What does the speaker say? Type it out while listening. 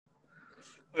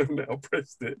I've now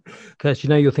pressed it. Curtis, you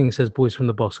know your thing says "Boys from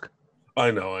the Bosque."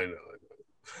 I know, I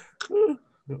know.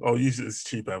 I'll use it as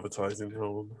cheap advertising.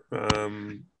 Hold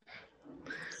on.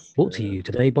 Brought to you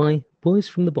today by Boys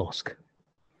from the Bosque.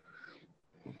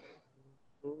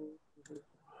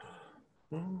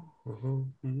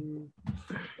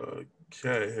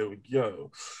 Okay, here we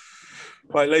go.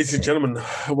 Right, ladies and gentlemen,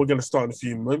 we're going to start in a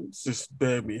few moments. Just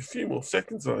bear me a few more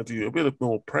seconds. I do a bit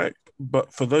more prep.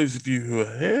 But for those of you who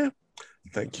are here,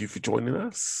 thank you for joining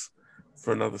us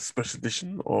for another special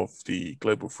edition of the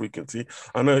Global Frequency.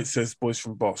 I know it says Boys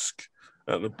from Bosque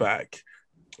at the back,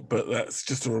 but that's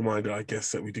just a reminder, I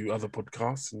guess, that we do other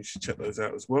podcasts and you should check those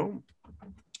out as well.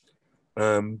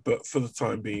 But for the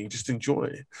time being, just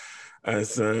enjoy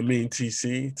as me and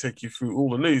TC take you through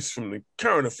all the news from the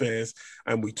current affairs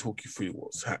and we talk you through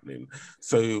what's happening.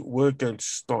 So we're going to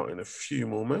start in a few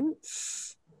more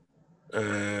moments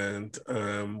and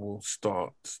we'll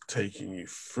start taking you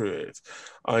through it.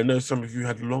 I know some of you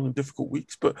had long and difficult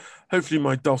weeks, but hopefully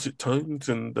my dulcet tones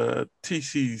and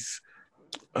TC's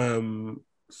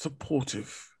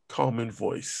supportive, calming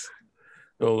voice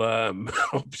will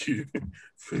help you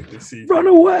through this Run evening.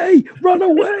 away! Run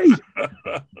away!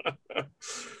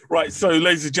 Right, so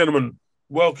ladies and gentlemen,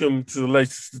 welcome to the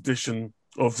latest edition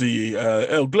of the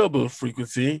El Global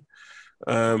Frequency.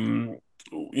 We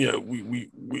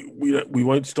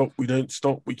won't stop. We don't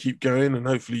stop. We keep going, and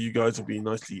hopefully, you guys will be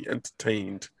nicely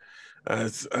entertained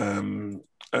as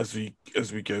we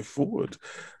go forward.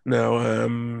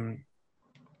 Now,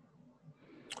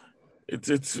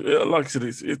 it's like I said,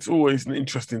 it's always an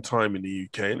interesting time in the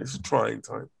UK, and it's a trying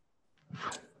time.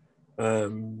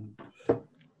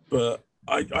 But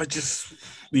I just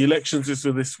the elections is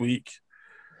this week,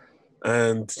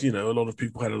 and a lot of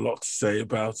people had a lot to say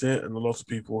about it, and a lot of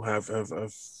people have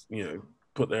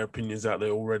put their opinions out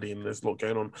there already, and there's a lot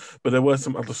going on. But there were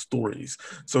some other stories,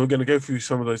 so we're going to go through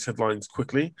some of those headlines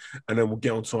quickly, and then we'll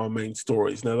get on to our main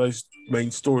stories. Now, those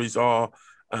main stories are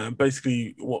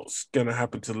basically what's going to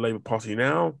happen to the Labour Party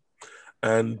now,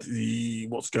 and the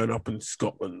what's going up in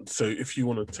Scotland. So if you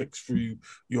want to text through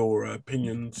your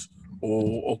opinions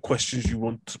or questions you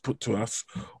want to put to us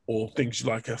or things you'd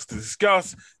like us to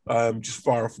discuss, just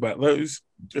fire off about those.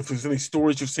 If there's any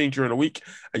stories you've seen during a week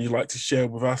and you'd like to share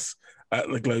with us at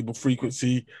the Global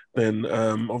Frequency, then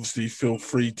obviously feel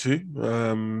free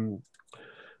to.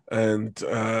 And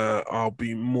I'll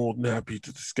be more than happy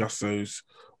to discuss those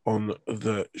on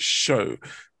the show.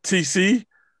 TC,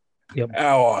 Yep.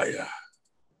 how are you?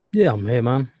 Yeah, I'm here,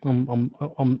 man.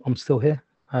 I'm still here,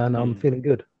 and I'm feeling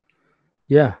good.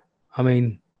 Yeah, I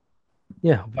mean,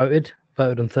 yeah, voted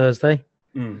on Thursday,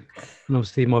 and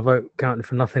obviously my vote counted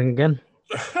for nothing again.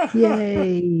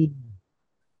 Yay!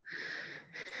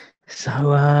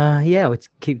 So yeah, we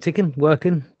keep ticking,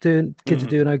 working, doing. Kids are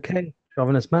doing okay,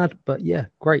 driving us mad, but yeah,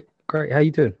 great. How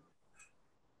you doing?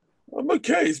 I'm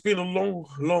okay. It's been a long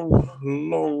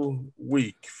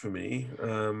week for me,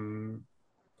 and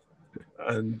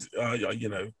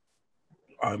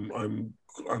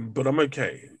but I'm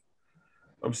okay.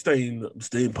 I'm staying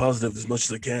positive as much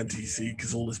as I can, TC,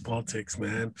 because all this politics,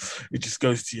 man, it just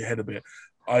goes to your head a bit.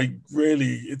 I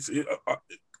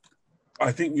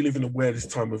think we live in the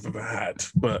weirdest time we've ever had,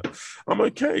 but I'm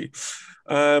okay.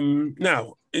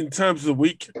 Now, in terms of the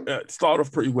week, it started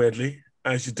off pretty weirdly,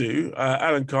 as you do.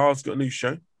 Alan Carr's got a new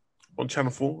show on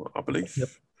Channel 4, I believe. Yep.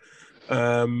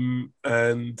 And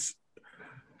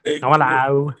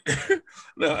hello.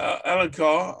 now, Alan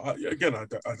Carr, again,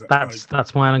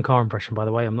 That's my Alan Carr impression, by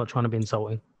the way. I'm not trying to be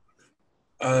insulting.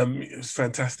 It was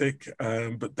fantastic,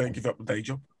 but don't give up the day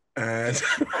job. And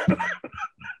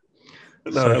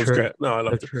no, so that true. was great. No, I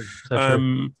loved true.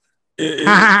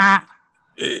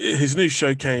 his new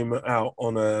show came out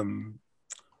on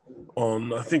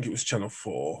I think it was Channel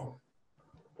 4,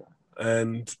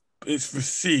 and it's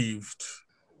received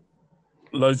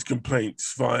loads of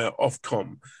complaints via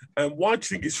Ofcom. And why do you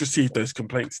think it's received those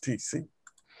complaints, TC?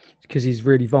 Because he's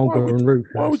really vulgar and rude.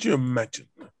 Why would you imagine?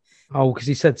 Oh, because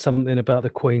he said something about the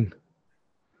Queen.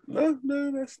 No,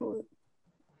 that's not it.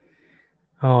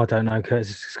 Oh, I don't know,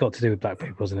 Curtis. It's got to do with black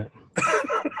people, isn't it?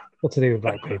 What to do with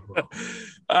black people?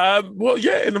 Well,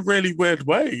 yeah, in a really weird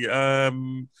way. I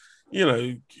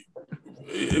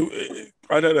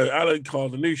don't know. Alan Carr,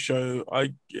 the new show,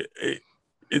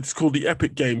 it's called the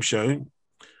Epic Game Show,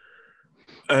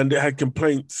 and it had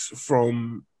complaints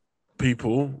from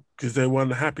people because they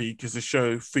weren't happy because the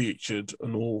show featured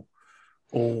an all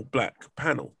black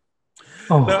panel.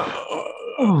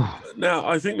 Now,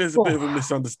 I think there's a bit of a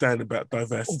misunderstanding about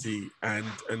diversity and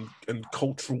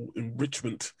cultural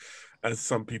enrichment, as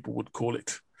some people would call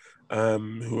it,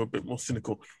 who are a bit more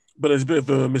cynical. but there's a bit of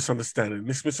a misunderstanding.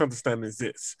 This misunderstanding is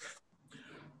this: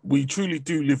 we truly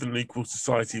do live in an equal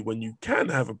society when you can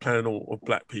have a panel of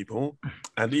black people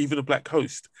and even a black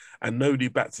host, and nobody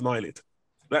bats an eyelid.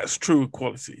 That's true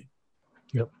equality.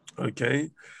 Yep. Okay.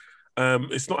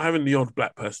 It's not having the odd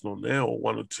black person on there or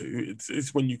one or two.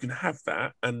 It's when you can have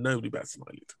that and nobody bats an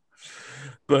eyelid.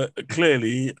 But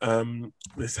clearly,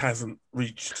 this hasn't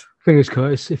reached. Thing is,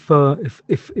 Curtis, if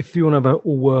you want to have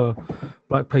all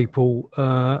black people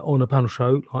on a panel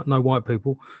show, like no white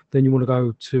people, then you want to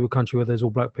go to a country where there's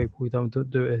all black people. You don't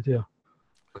do it here,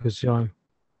 because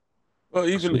Well,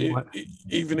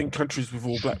 even in countries with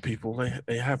all black people,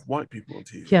 they have white people on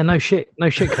TV. Yeah, no shit,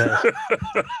 Curtis.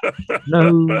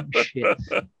 No shit.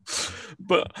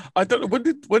 But I don't know when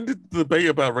did the debate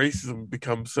about racism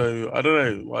become so, I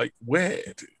don't know, like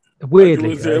weird. Weirdly,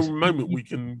 was there a moment we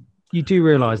can? You do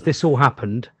realise this all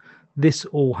happened. This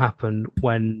all happened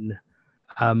when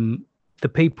the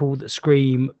people that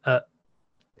scream at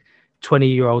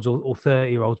 20-year-olds or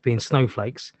 30-year-olds being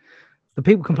snowflakes. The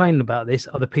people complaining about this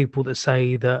are the people that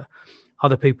say that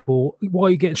other people, why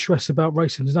are you getting stressed about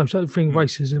racism? There's no such thing as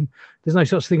racism. There's no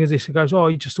such thing as this. It goes, oh,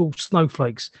 you're just all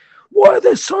snowflakes. Why are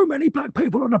there so many black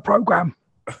people on the programme?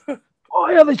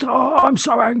 Why are they? Oh, I'm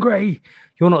so angry.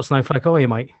 You're not a snowflake, are you,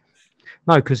 mate?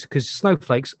 No, because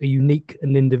snowflakes are unique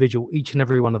and individual, each and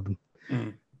every one of them.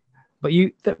 Mm.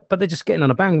 But they're just getting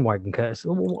on a bandwagon, Curtis.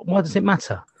 Why does it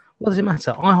matter? What does it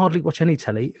matter? I hardly watch any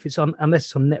telly if it's on, unless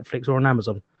it's on Netflix or on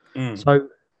Amazon. So,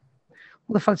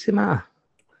 what the fuck does it matter?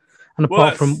 And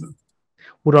apart from,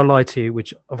 would I lie to you,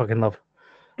 which I fucking love?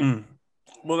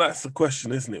 Well, that's the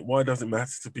question, isn't it? Why does it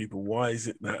matter to people? Why is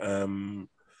it that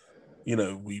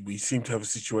we seem to have a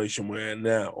situation where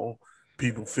now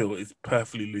people feel it's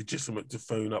perfectly legitimate to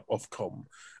phone up OFCOM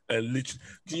and literally?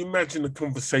 Can you imagine the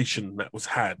conversation that was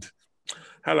had?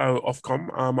 Hello,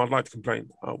 OFCOM. I'd like to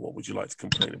complain. Oh, what would you like to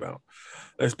complain about?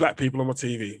 There's black people on my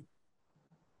TV.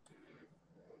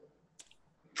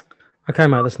 Okay,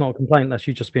 mate, that's not a complaint. That's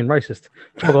you just being racist.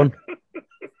 Jog on.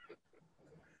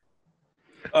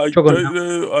 I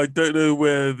don't know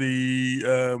where the.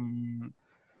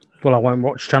 Well, I won't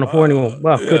watch Channel 4 anymore.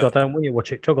 Well, good. I don't want you to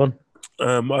watch it. Jog on.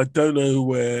 I don't know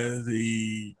where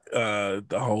the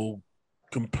whole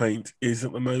complaint is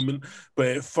at the moment, but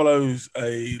it follows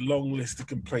a long list of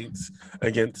complaints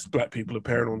against black people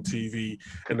appearing on TV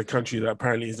in a country that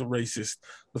apparently isn't racist.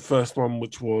 The first one,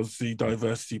 which was the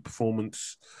diversity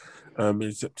performance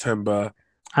in September.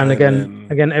 And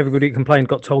again, everybody who complained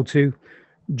got told to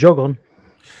jog on.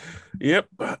 Yep.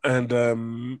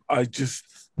 And I just...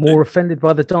 More offended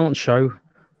by the dance show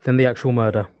than the actual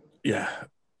murder. Yeah.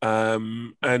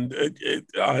 And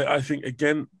I think,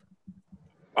 again,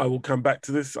 I will come back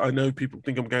to this. I know people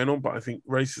think I'm going on, but I think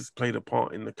race has played a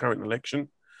part in the current election.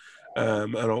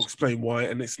 And I'll explain why.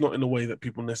 And it's not in a way that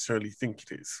people necessarily think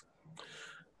it is.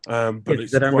 But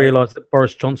they don't realise that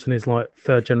Boris Johnson is like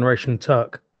third generation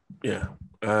Turk. Yeah.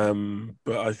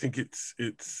 But I think it's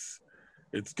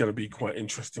going to be quite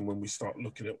interesting when we start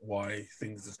looking at why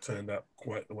things have turned out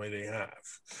quite the way they have.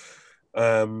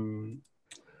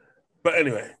 But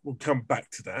anyway, we'll come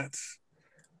back to that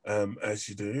as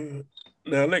you do.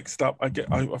 Now, next up, I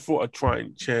thought I'd try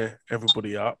and cheer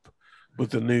everybody up with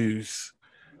the news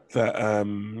that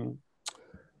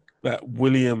that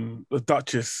William, the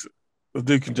Duchess, the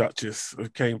Duke and Duchess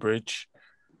of Cambridge,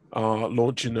 are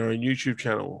launching their own YouTube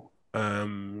channel.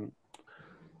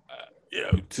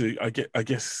 To I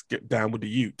guess get down with the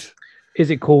Ute. Is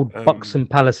it called Bucks and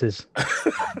Palaces?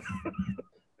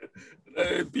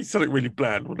 It'd be something really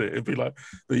bland, wouldn't it? It'd be like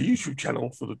the YouTube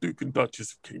channel for the Duke and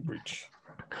Duchess of Cambridge.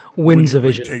 Windsor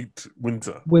Vision. Kate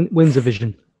Windsor. Windsor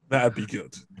Vision. That'd be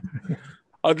good.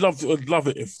 I'd love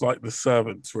it if like the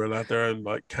servants were allowed their own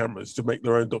like cameras to make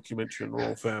their own documentary on the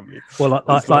royal family. Well, like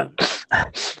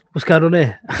what's going on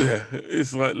here? Yeah,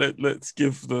 it's like let's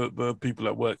give the people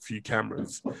at work a few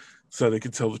cameras so they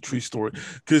can tell the true story.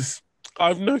 Because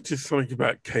I've noticed something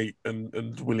about Kate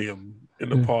and William in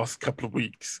the past couple of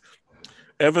weeks.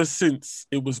 Ever since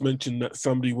it was mentioned that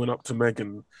somebody went up to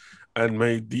Meghan and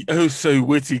made the so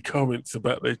witty comments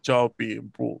about their child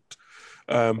being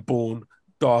born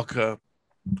darker,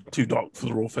 too dark for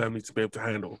the royal family to be able to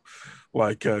handle.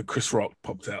 Like Chris Rock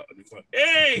popped out and he's like,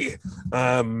 "Hey!"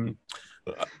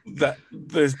 That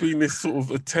there's been this sort of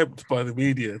attempt by the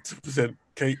media to present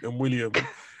Kate and William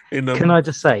in. Can I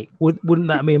just say, wouldn't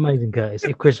that be amazing, Curtis,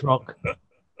 if Chris Rock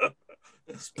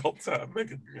popped out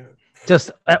Meghan? Yeah.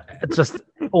 Just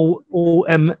all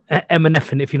M and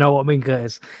F, if you know what I mean,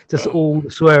 Curtis. Just all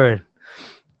swearing.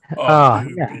 Yeah.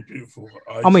 Be beautiful.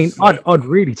 I'd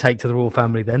really take to the royal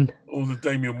family then. All the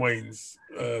Damian Waynes,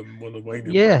 when the Wayne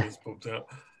brothers popped out.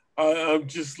 I'm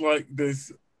just like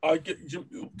this.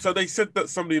 So they said that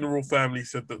somebody in the royal family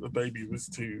said that the baby was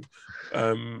too.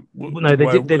 No, they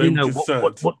didn't were know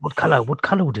concerned. what color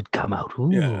would it come out.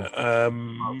 Ooh. Yeah.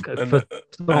 Okay, for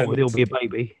start with, it'll be a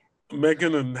baby.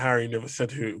 Meghan and Harry never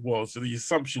said who it was, so the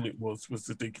assumption it was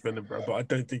the Duke of Edinburgh, but I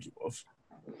don't think it was.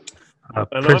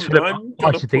 And Prince Philip.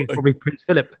 I think probably Prince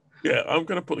Philip. Yeah, I'm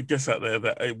going to put a guess out there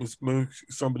that it was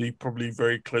somebody probably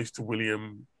very close to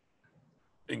William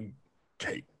and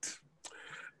Kate.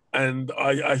 And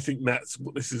I think that's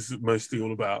what this is mostly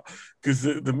all about, because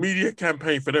the media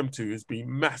campaign for them two has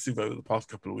been massive over the past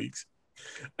couple of weeks.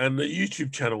 And the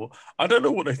YouTube channel, I don't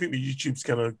know what they think the YouTube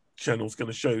channel is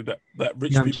going to show that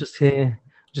rich people. I'm just here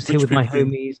with my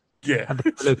homies. Yeah. At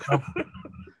the Polo Club.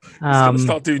 It's going to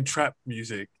start doing trap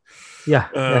music. Yeah.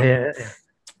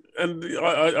 And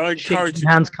I encourage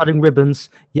hands cutting ribbons.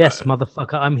 Yes,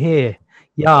 motherfucker, I'm here.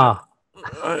 Yeah.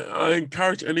 I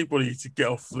encourage anybody to get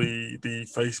off the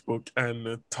Facebook and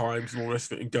the Times and all the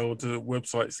rest of it and go onto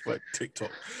websites like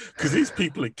TikTok, because these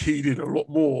people are keyed in a lot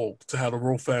more to how the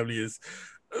royal family is.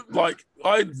 Like,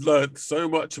 I learned so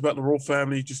much about the royal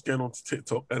family just going onto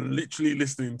TikTok and literally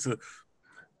listening to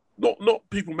not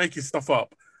people making stuff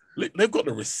up. They've got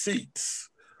the receipts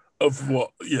of what,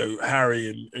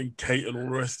 Harry and Kate and all the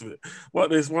rest of it. Well,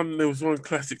 there was one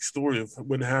classic story of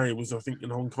when Harry was, I think, in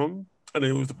Hong Kong, and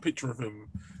there was a picture of him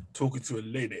talking to a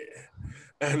lady.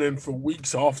 And then for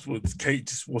weeks afterwards, Kate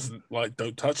just wasn't like,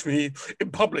 don't touch me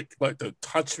in public. Like, don't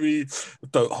touch me,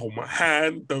 don't hold my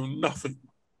hand, don't nothing.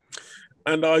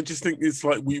 And I just think it's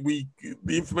like the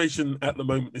information at the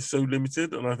moment is so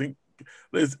limited. And I think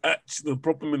there's actually the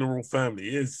problem in the royal family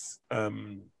is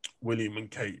William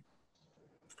and Kate.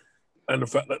 And the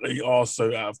fact that they are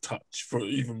so out of touch for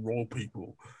even royal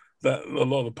people that a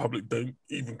lot of the public don't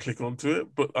even click onto it.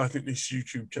 But I think this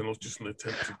YouTube channel is just an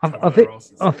attempt to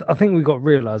I think we've got to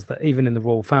realise that even in the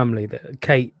royal family, that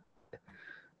Kate,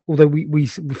 although we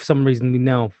for some reason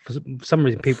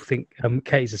people think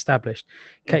Kate is established.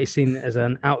 Kate is seen as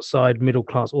an outside middle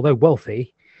class, although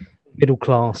wealthy, middle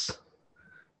class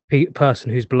person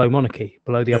who's below monarchy,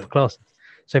 below the upper class.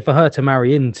 So for her to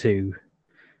marry into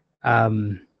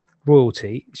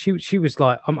royalty, she was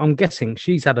like, I'm guessing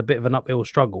she's had a bit of an uphill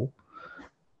struggle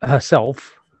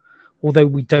herself, although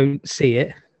we don't see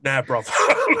it. Nah, bro.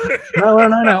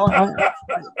 No.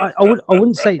 I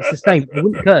wouldn't say it's the same. I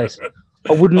wouldn't curse.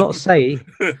 I would not say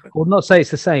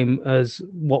it's the same as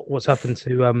what's happened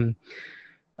to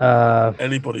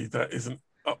anybody that isn't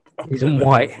isn't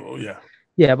white. Yeah.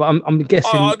 Yeah, but I'm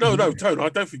guessing. No, Tone. I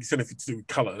don't think it's anything to do with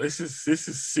colour. This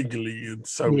is singularly and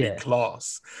solely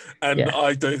class, and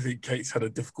I don't think Kate's had a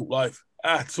difficult life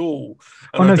at all.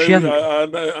 And she hasn't. I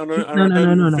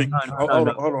don't think. Hold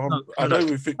on. I don't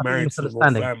even think married to the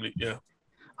royal family. Yeah.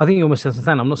 I think you almost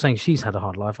understand. I'm not saying she's had a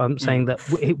hard life. I'm saying that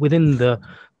within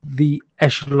the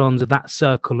echelons of that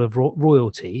circle of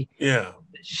royalty,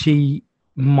 she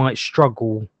might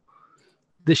struggle.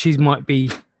 That she might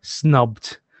be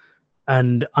snubbed.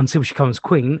 And until she becomes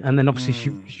queen, and then obviously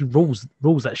she rules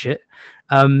that shit.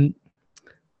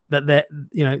 That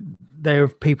there are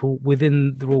people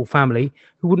within the royal family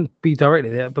who wouldn't be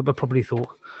directly there, but probably thought,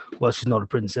 well, she's not a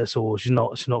princess, or she's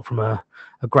not from a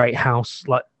great house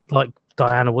like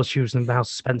Diana was. She was in the House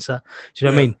of Spencer. Do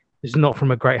you know what I mean? She's not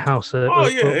from a great house.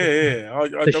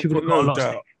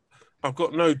 I've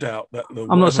got no doubt that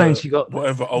I'm not saying she got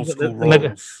whatever old school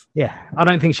roles. I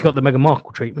don't think she got the Meghan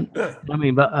Markle treatment. Yeah. I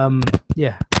mean, but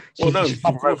yeah. She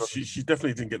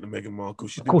definitely didn't get the Meghan Markle.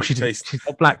 Of course she did. She's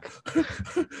not black.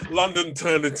 London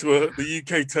the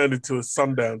UK turned into a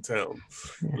sundown town,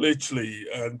 literally.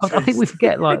 I think we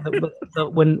forget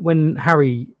that when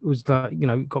Harry was got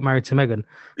married to Meghan,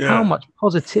 how much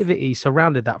positivity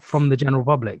surrounded that from the general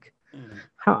public.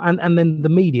 And then the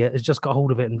media has just got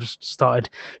hold of it and just started,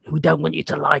 we don't want you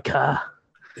to like her.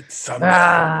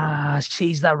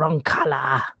 She's the wrong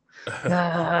colour.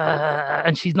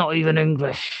 And she's not even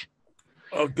English.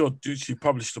 Oh, God, dude, she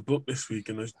published a book this week,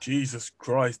 and it's Jesus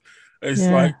Christ. It's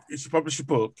like she published a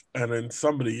book, and then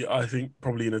somebody, I think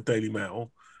probably in a Daily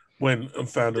Mail, went and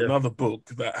found another book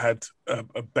that had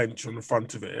a bench on the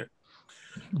front of it.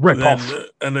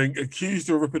 And then accused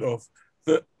her of ripping it off.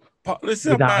 This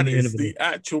is how bad it is. The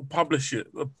actual publisher,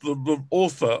 the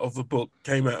author of the book,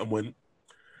 came out and went,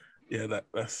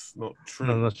 that's not true.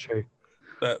 No, that's true.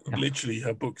 That literally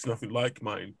her book's nothing like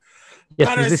mine. Yes,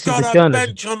 because this is the journalism.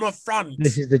 Bench on the front.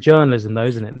 This is the journalism, though,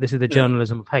 isn't it? This is the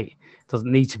journalism of hate. It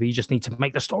doesn't need to be. You just need to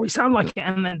make the story sound like it,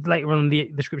 and then later on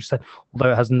the scripture said,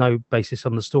 although it has no basis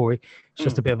on the story, it's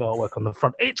just a bit of artwork on the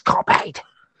front. It's copied.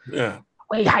 Yeah.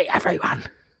 We hate everyone.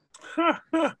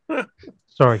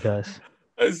 Sorry, guys.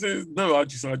 No, I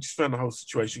just found the whole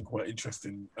situation quite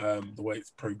interesting. The way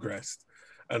it's progressed,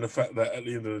 and the fact that at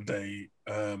the end of the day,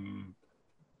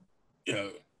 you know,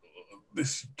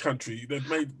 this country, they've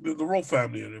made the royal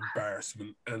family an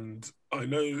embarrassment, and I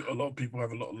know a lot of people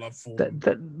have a lot of love for them.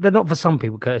 They're not for some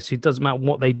people, Curtis. It doesn't matter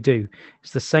what they do.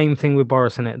 It's the same thing with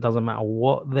Boris, and it doesn't matter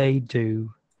what they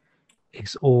do.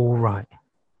 It's all right.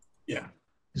 Yeah.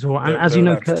 It's all right. And as you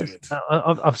know, Curtis,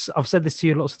 I've said this to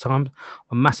you lots of times.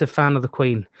 I'm a massive fan of the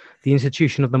Queen. The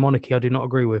institution of the monarchy, I do not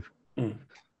agree with. Do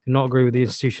not agree with the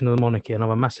institution of the monarchy, and I'm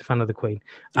a massive fan of the Queen.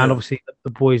 And obviously,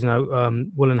 the boys know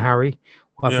Will and Harry.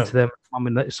 What happened to them? I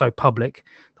mean, it's so public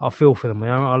that I feel for them. You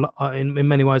know, in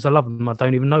many ways, I love them. I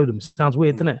don't even know them. It sounds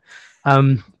weird, doesn't it?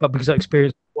 But because I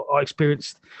experienced what I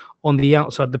experienced on the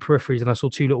outside, the peripheries, and I saw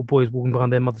two little boys walking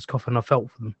behind their mother's coffin, I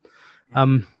felt for them.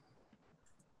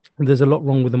 There's a lot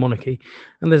wrong with the monarchy,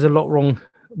 and there's a lot wrong,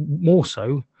 more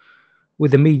so,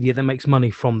 with the media that makes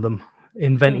money from them,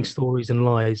 inventing stories and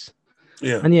lies.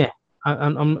 Yeah, and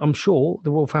I'm sure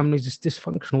the royal family is as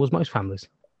dysfunctional as most families.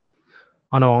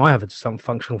 I know I have a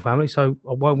dysfunctional family, so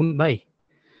why wouldn't they?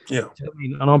 Yeah, you know I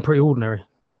mean? And I'm pretty ordinary.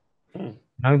 You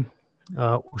know,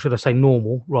 or should I say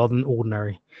normal rather than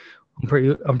ordinary? I'm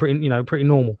pretty, pretty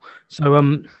normal.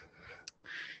 So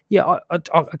yeah,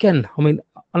 again, I mean,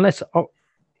 unless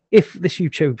if this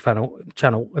YouTube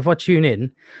channel, if I tune in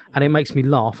and it makes me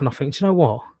laugh and I think, do you know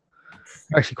what?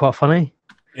 They're actually quite funny.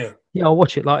 Yeah, I'll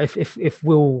watch it. Like if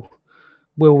Will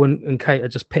and Kate are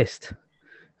just pissed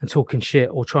and talking shit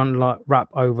or trying to like rap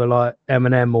over like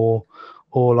Eminem or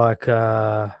like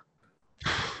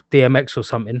DMX or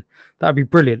something, that'd be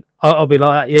brilliant. I'll be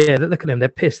like, yeah, look at them, they're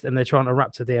pissed and they're trying to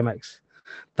rap to DMX.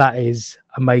 That is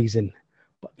amazing.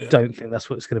 But I don't think that's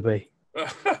what it's going to be.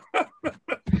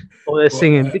 Or they're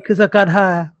singing because I got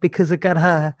high,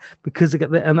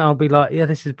 and I'll be like, yeah,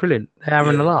 this is brilliant. They're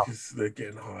having a laugh. They're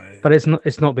getting high. But it's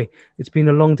not me. It's been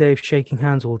a long day of shaking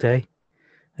hands all day.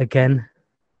 Again,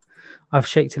 I've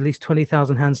shaked at least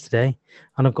 20,000 hands today,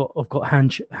 and I've got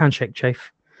handshake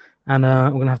chafe, and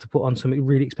I'm gonna have to put on some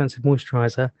really expensive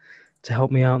moisturizer to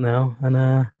help me out now, and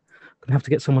I'm gonna have to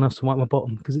get someone else to wipe my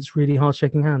bottom because it's really hard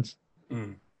shaking hands.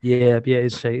 Yeah,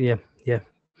 it's yeah.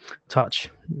 Touch.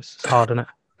 It's hard, isn't it?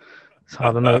 It's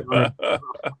hard. I know. I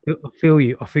feel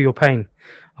you. I feel your pain.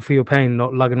 I feel your pain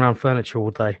not lugging around furniture all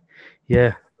day.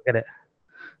 Yeah, I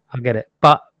get it.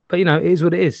 But you know, it is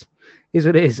what it is. It is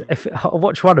what it is. If I'll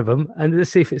watch one of them and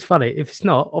let's see if it's funny. If it's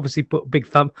not, obviously put a big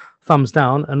thumbs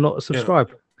down and not subscribe.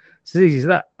 Yeah. It's as easy as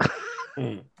that.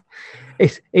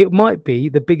 It might be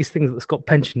the biggest thing that's got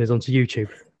pensioners onto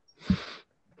YouTube.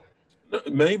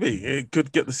 Maybe it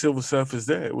could get the silver surfers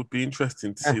there. It would be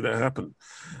interesting to see that happen.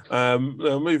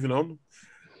 Moving on.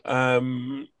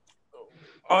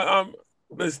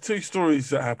 There's two stories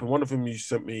that happened. One of them you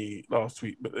sent me last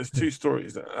week, but there's two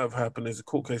stories that have happened. There's a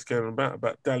court case going about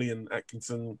Dalian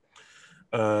Atkinson,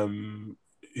 who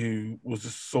was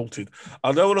assaulted.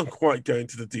 I don't want to quite go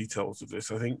into the details of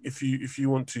this. I think if you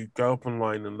want to go up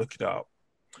online and look it up,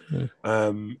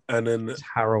 and then it's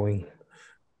harrowing.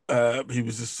 He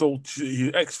was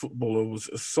assaulted. Ex-footballer was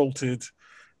assaulted,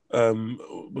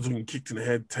 was kicked in the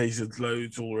head, tasered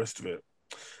loads, all the rest of it.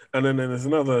 And then there's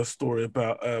another story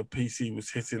about PC was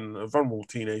hitting a vulnerable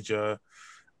teenager,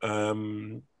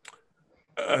 and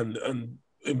in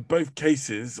both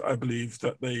cases, I believe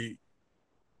that they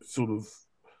sort of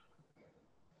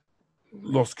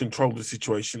lost control of the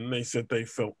situation. They said they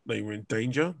felt they were in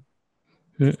danger,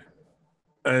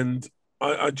 and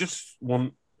I just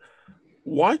want.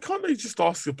 Why can't they just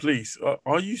ask the police?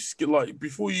 Are you like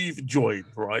before you even join?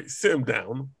 Right, sit them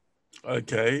down,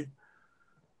 okay?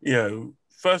 You know,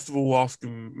 first of all, ask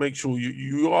them. Make sure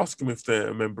you ask them if they're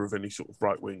a member of any sort of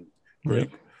right wing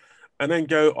group, and then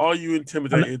go. Are you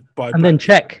intimidated by? And then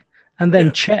check,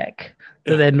 check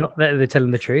that they're not. That they're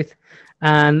telling the truth,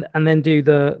 and then do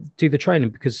the training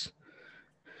because.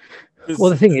 Well,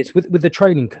 the thing is, with the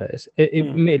training, Curtis,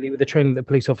 immediately with the training that a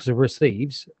police officer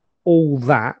receives, all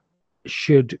that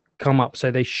should come up, so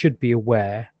they should be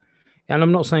aware. And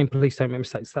I'm not saying police don't make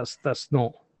mistakes. That's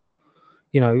not.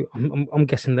 You know, I'm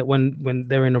guessing that when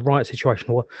they're in a riot situation,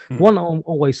 or one I'm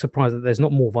always surprised that there's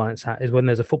not more violence at is when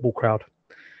there's a football crowd,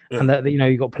 and that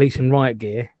you've got police in riot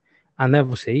gear, and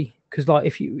obviously because like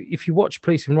if you watch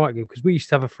police in riot gear, because we used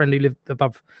to have a friend who lived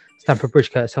above Stamford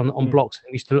Bridge, Curtis, on blocks,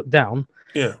 and we used to look down,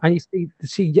 and you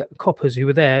see coppers who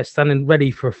were there standing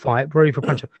ready for a fight, ready for a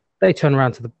punch. They turn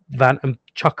around to the van and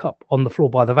chuck up on the floor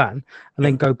by the van, and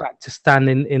then go back to stand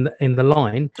in the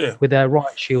line with their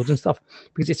riot shields and stuff.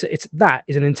 Because that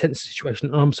is an intense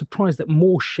situation, and I'm surprised that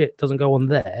more shit doesn't go on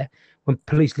there when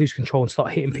police lose control and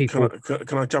start hitting people.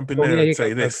 Can I jump in there and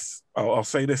say this? I'll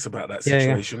say this about that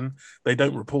situation. Yeah. They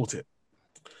don't report it.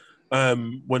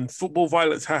 When football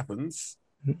violence happens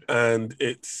and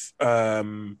it's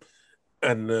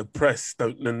and the press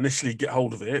don't initially get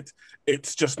hold of it,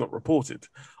 it's just not reported.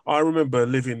 I remember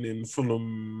living in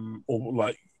Fulham, or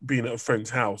like being at a friend's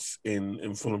house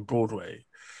in Fulham Broadway,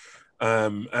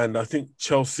 and I think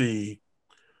Chelsea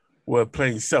were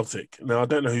playing Celtic. Now I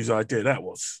don't know whose idea that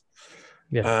was.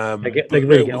 Yeah, they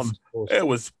really get on. There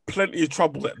was plenty of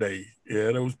trouble that day.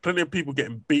 Yeah, there was plenty of people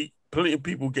getting beat, plenty of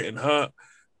people getting hurt,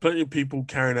 plenty of people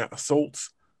carrying out assaults.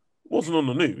 It wasn't on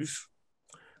the news.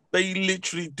 They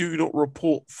literally do not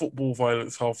report football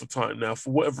violence half the time. Now,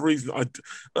 for whatever reason,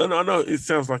 and I know it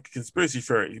sounds like a conspiracy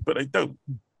theory, but they don't.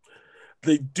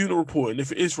 They do not report it. And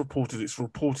if it is reported, it's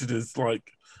reported as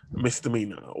like a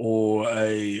misdemeanor or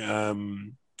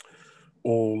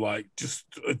or like just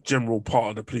a general part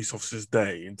of the police officer's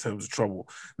day in terms of trouble.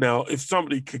 Now, if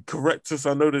somebody could correct us,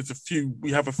 I know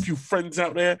we have a few friends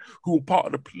out there who are part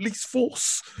of the police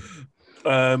force.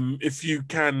 If you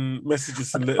can message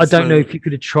us and let us know. I don't know if you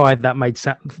could have tried that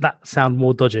that sound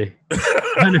more dodgy.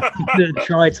 I don't know if you could have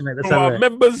tried to make that sound.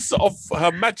 Members of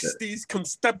Her Majesty's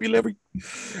Constabulary.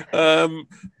 But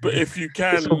if you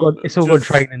can, it's all gone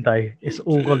training day. It's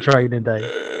all gone training day.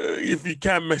 If you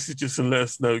can message us and let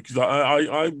us know, because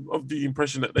I'm of the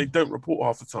impression that they don't report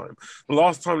half the time. The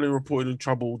last time they reported in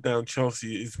trouble down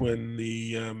Chelsea is when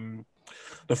the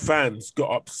fans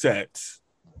got upset.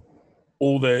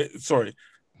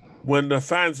 When the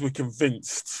fans were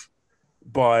convinced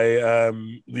by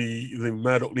the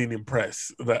Murdoch-leaning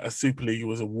press that a Super League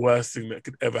was the worst thing that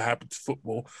could ever happen to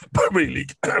football, Premier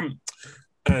League,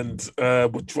 and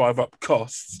would drive up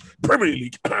costs, Premier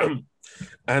League,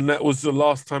 and that was the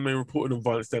last time they reported on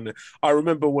violence down there. I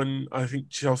remember when I think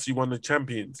Chelsea won the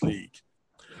Champions League,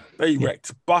 they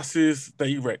wrecked buses,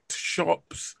 they wrecked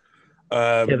shops.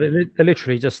 They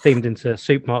literally just steamed into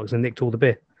supermarkets and nicked all the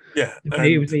beer. Yeah,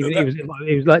 it was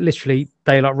like literally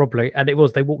daylight robbery, and they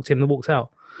walked in and walked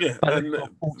out. Yeah, and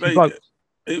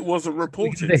it wasn't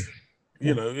reported.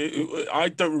 You know, I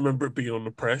don't remember it being on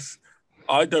the press.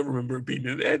 I don't remember it being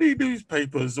in any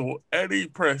newspapers or any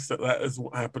press that is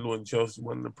what happened when Chelsea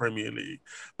won the Premier League.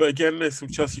 But again, there's some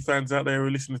Chelsea fans out there who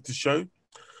are listening to the show.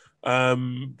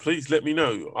 Please let me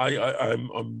know. I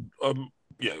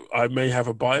may have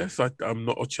a bias. I'm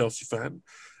not a Chelsea fan.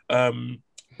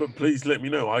 But please let me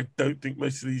know. I don't think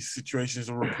most of these situations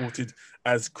are reported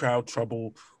as crowd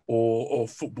trouble or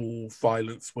football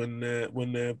violence when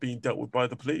they're being dealt with by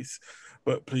the police.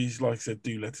 But please, like I said,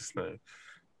 do let us know.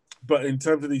 But in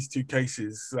terms of these two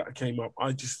cases that came up,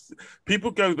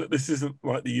 people go that this isn't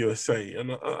like the USA,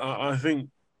 and I think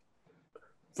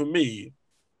for me,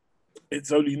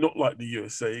 it's only not like the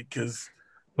USA because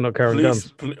we're not carrying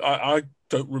guns. I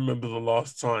don't remember the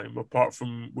last time, apart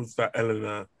from with that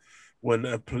Eleanor, when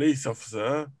a police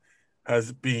officer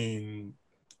has been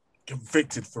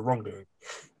convicted for wrongdoing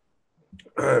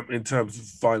in terms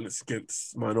of violence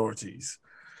against minorities.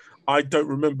 I don't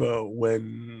remember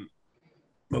when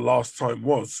the last time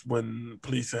was when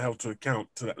police are held to account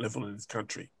to that level in this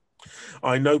country.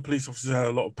 I know police officers have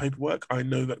a lot of paperwork. I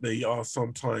know that they are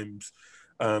sometimes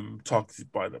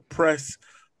targeted by the press,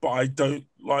 but I don't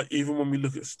even when we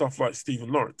look at stuff like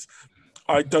Stephen Lawrence,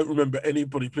 I don't remember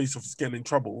anybody, police officers, getting in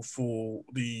trouble for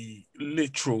the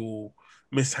literal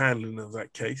mishandling of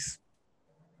that case.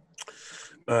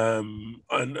 And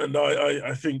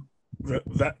I think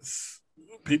that's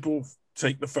people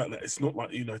take the fact that it's not like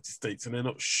the United States and they're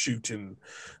not shooting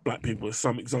black people as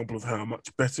some example of how much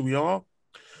better we are.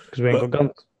 Because we ain't got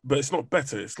guns. But it's not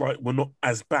better. It's like we're not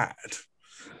as bad.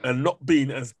 And not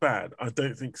being as bad, I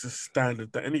don't think it's a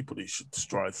standard that anybody should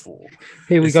strive for.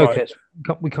 Here we go, Kes.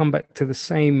 We come back to the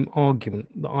same argument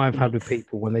that I've had with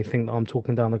people when they think that I'm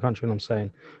talking down the country and I'm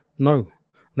saying, no,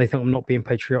 they think I'm not being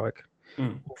patriotic,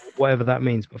 whatever that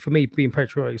means. But for me, being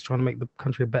patriotic is trying to make the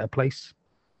country a better place.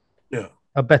 Yeah.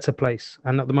 A better place.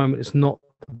 And at the moment, it's not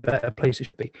a better place it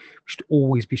should be. We should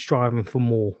always be striving for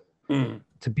more.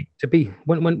 To be.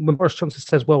 When Boris Johnson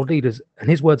says world leaders, and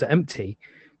his words are empty,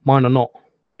 mine are not.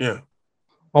 Yeah,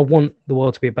 I want the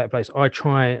world to be a better place. I'm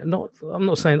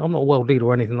not saying I'm not a world leader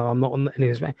or anything. I'm not on any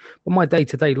of this, but my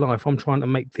day-to-day life, I'm trying to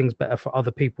make things better for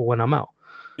other people when I'm out.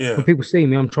 Yeah. When people see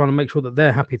me, I'm trying to make sure that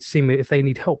they're happy to see me. If they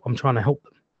need help, I'm trying to help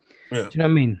them. Yeah. Do you know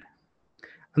what I mean?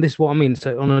 And this is what I mean.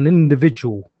 So on an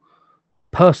individual,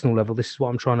 personal level, this is what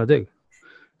I'm trying to do.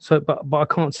 So, but I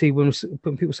can't see when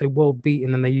people say world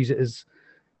beating and they use it as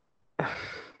we've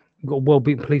got a world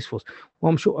beating police force. Well,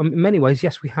 I'm sure in many ways,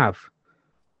 yes, we have.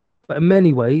 But in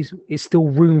many ways, it's still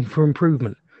room for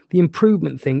improvement. the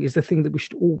improvement thing is the thing that we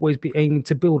should always be aiming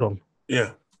to build on.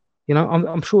 Yeah. You know,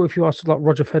 I'm sure if you asked like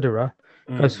Roger Federer,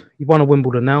 goes, you won a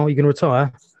Wimbledon now, are you going to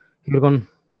retire? He would have gone,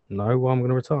 no, well, I'm going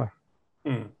to retire.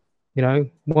 You know,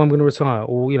 well, I'm going to retire.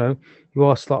 Or, you know, you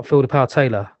ask like Phil Power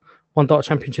Taylor, one dart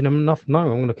championship enough? No, I'm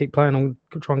going to keep playing. I'm going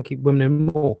to try and keep winning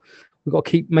more. We've got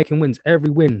to keep making wins. Every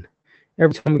win,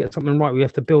 every time we get something right, we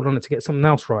have to build on it to get something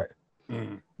else right.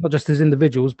 Not just as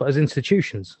individuals, but as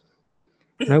institutions.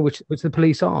 You know, which the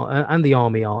police are, and the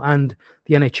army are, and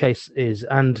the NHS is,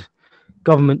 and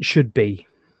government should be.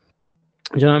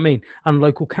 Do you know what I mean? And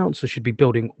local councils should be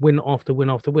building win after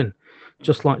win after win,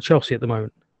 just like Chelsea at the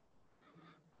moment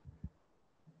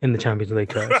in the Champions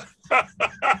League.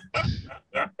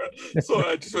 So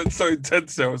I just went so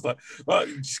intense there. I was like, oh,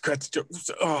 you just cracked a joke.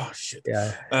 Oh shit.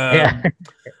 Yeah.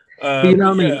 But you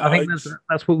know what I mean? I think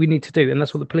that's what we need to do, and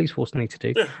that's what the police force need to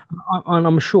do. Yeah. And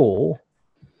I'm sure,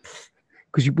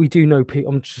 because we do know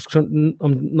people. I'm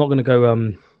not going to go.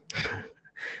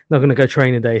 Not going to go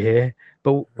training day here,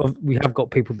 but we have got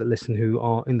people that listen who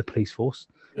are in the police force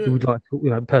who would like to, you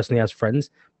know, personally as friends.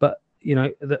 But you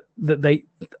know that they,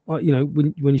 you know,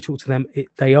 when you talk to them,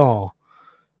 they are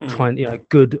trying, you know,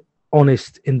 good,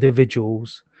 honest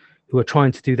individuals who are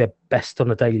trying to do their best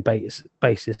on a daily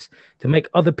basis to make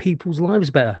other people's lives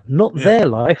better, not their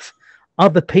life,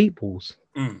 other people's.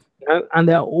 You know, and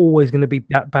they're always going to be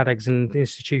bad eggs in the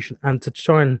institution, and to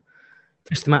try and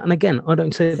fish them out. And again, I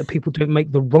don't say that people don't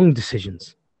make the wrong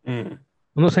decisions. I'm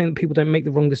not saying that people don't make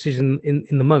the wrong decision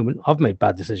in the moment. I've made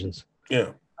bad decisions. Yeah.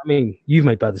 I mean, you've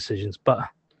made bad decisions, but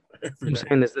I'm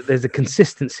saying is that there's a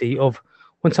consistency of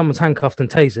when someone's handcuffed and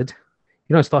tasered,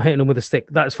 you don't start hitting them with a stick.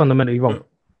 That is fundamentally wrong. Do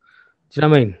you know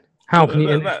what I mean? How can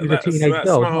you? That's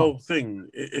my whole thing.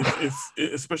 If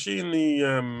especially in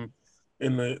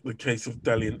the case of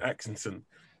Dalian Atkinson,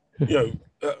 you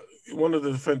know, one of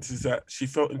the defenses that she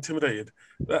felt intimidated.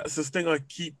 That's the thing I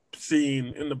keep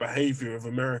seeing in the behavior of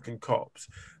American cops.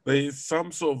 There's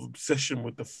some sort of obsession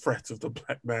with the threat of the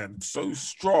black man so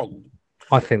strong.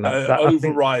 I think that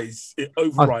overrides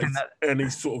any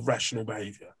sort of rational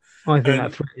behavior. I think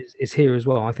that threat is here as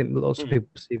well. I think lots of people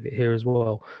perceive it here as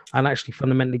well, and actually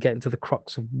fundamentally get into the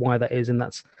crux of why that is, and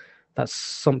that's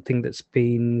something that's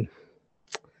been.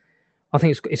 I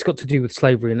think it's got to do with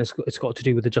slavery, and it's got to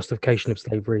do with the justification of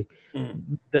slavery.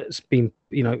 That's been,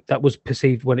 you know, that was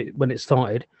perceived when it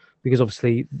started, because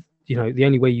obviously, you know, the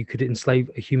only way you could enslave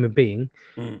a human being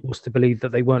was to believe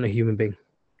that they weren't a human being.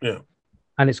 Yeah,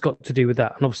 and it's got to do with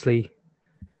that, and obviously,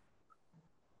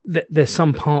 there's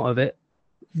some part of it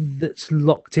that's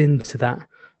locked into that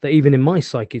even in my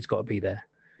psyche it's got to be there.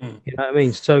 You know what I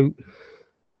mean? So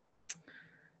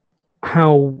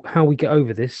how we get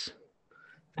over this?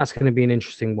 That's going to be an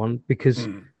interesting one, because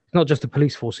it's not just a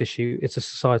police force issue; it's a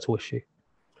societal issue.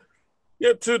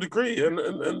 Yeah, to a degree, and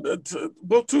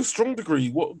to a strong degree.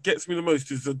 What gets me the most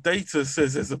is the data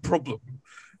says there's a problem.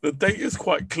 The data is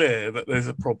quite clear that there's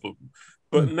a problem,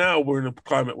 but now we're in a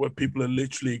climate where people are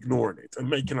literally ignoring it and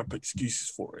making up excuses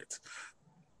for it.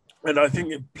 And I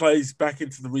think it plays back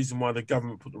into the reason why the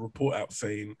government put the report out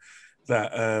saying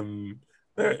that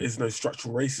there is no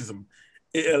structural racism.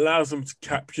 It allows them to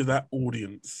capture that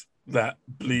audience that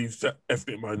believes that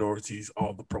ethnic minorities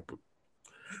are the problem.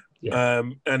 Yeah.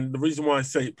 And the reason why I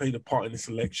say it played a part in this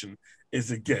election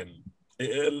is, again,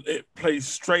 it plays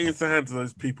straight into the hands of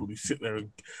those people who sit there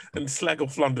and slag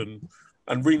off London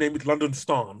and rename it London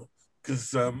Stan,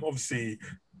 because obviously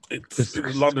it's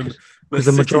London. Because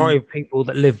the majority of people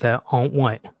that live there aren't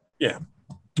white. Yeah.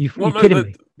 You're kidding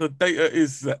me? The data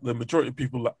is that the majority of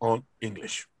people that aren't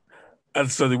English. And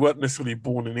so they weren't necessarily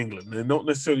born in England. They're not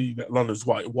necessarily that London's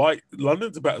white.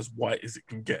 London's about as white as it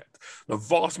can get. The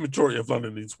vast majority of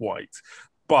London is white,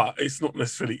 but it's not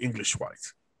necessarily English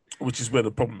white, which is where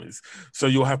the problem is. So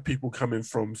you'll have people coming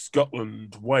from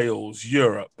Scotland, Wales,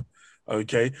 Europe,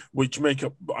 okay, which make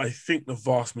up, I think, the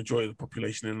vast majority of the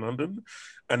population in London.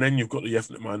 And then you've got the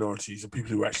ethnic minorities, the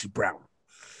people who are actually brown.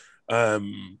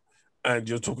 And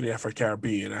you're talking the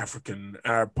Afro-Caribbean, African,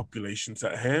 Arab populations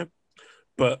that are here.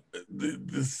 But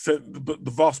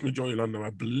the vast majority of London, I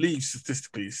believe,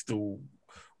 statistically, is still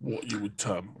what you would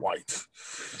term white.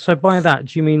 So by that,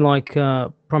 do you mean like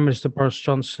Prime Minister Boris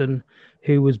Johnson,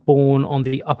 who was born on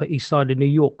the Upper East Side of New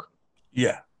York?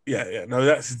 Yeah. No,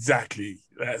 that's exactly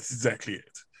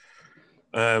it.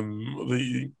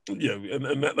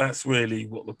 That's really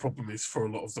what the problem is for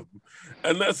a lot of them,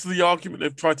 and that's the argument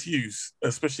they've tried to use,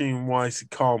 especially in why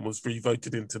Sadiq Khan was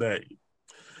re-voted in today.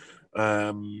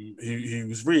 He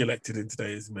was re-elected in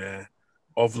today as mayor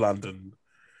of London,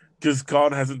 because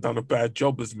Khan hasn't done a bad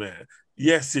job as mayor.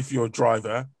 Yes, if you're a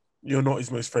driver, you're not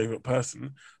his most favourite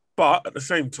person, But at the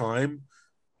same time,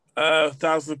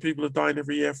 thousands of people are dying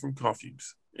every year from car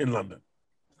fumes in London.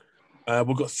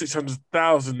 We've got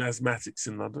 600,000 asthmatics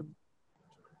in London.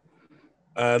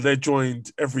 They're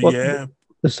joined every year.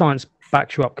 The science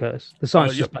backs you up, Curtis. The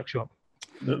science just backs you up.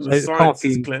 The science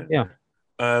is clear. Yeah.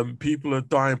 People are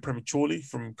dying prematurely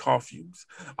from car fumes.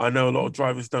 I know a lot of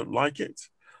drivers don't like it,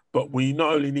 but we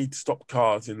not only need to stop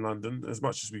cars in London as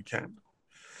much as we can,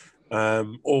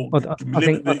 limit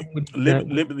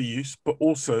the use, but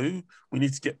also we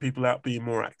need to get people out being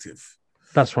more active.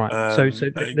 That's right. So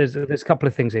there's a couple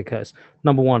of things here, Curtis.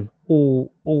 Number one,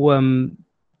 all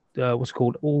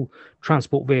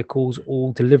transport vehicles,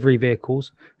 all delivery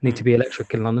vehicles need to be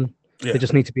electric in London. Yeah. They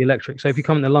just need to be electric. So if you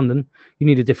come into London, you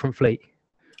need a different fleet.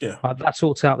 Yeah. That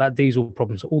sorts out that diesel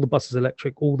problem. So all the buses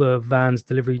electric, all the vans,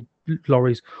 delivery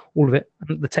lorries, all of it.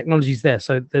 And the technology's there.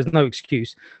 So there's no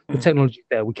excuse. The technology's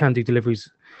there. We can do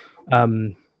deliveries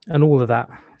and all of that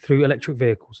through electric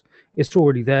vehicles. It's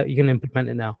already there. You can implement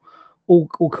it now. All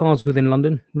cars within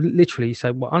London, literally, you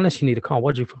say, well, unless you need a car,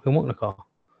 why do you fucking want a car?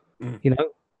 You know,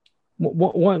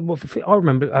 what I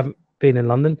remember being in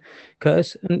London,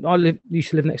 Curtis, and I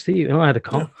used to live next to you, and I had a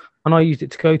car, and I used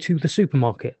it to go to the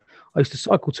supermarket. I used to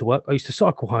cycle to work. I used to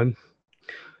cycle home.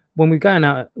 When we're going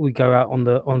out, we go out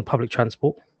on public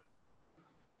transport.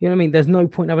 You know what I mean? There's no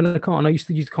point having a car, and I used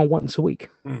to use the car once a week.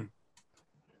 You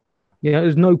know,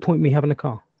 there's no point me having a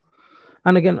car.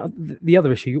 And again, the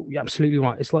other issue, you're absolutely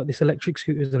right. It's like this electric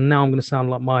scooters, and now I'm going to sound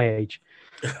like my age.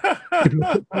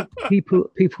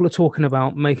 people are talking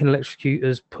about making electric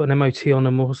scooters, putting MOT on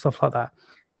them, or stuff like that.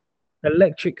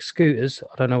 Electric scooters,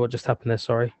 I don't know what just happened there,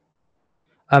 sorry.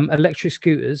 Electric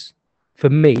scooters,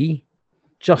 for me,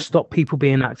 just stop people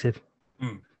being active.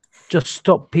 Just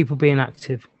stop people being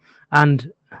active.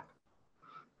 And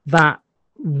that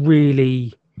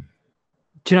really...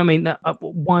 Do you know what I mean?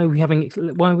 Why are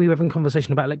we having a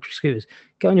conversation about electric scooters?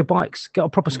 Get on your bikes, get a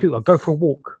proper scooter, go for a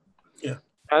walk. Yeah.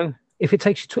 You know? If it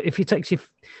takes you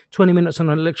 20 minutes on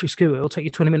an electric scooter, it'll take you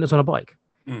 20 minutes on a bike.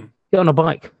 Get on a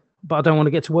bike, but I don't want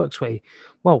to get to work sweaty.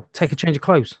 Well, take a change of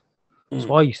clothes. That's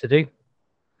what I used to do.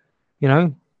 You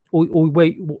know, or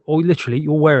literally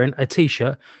you're wearing a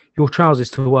t-shirt, your trousers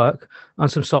to work,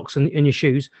 and some socks and your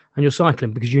shoes, and you're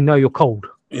cycling because you know you're cold.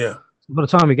 Yeah. By the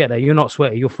time you get there, you're not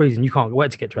sweaty, you're freezing, you can't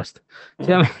wait to get dressed. Do you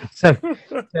know what I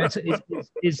mean?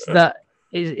 So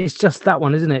it's just that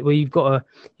one, isn't it? Where you've got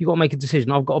to make a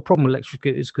decision. I've got a problem with electric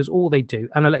scooters because all they do,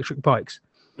 and electric bikes.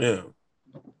 Yeah.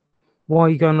 Why are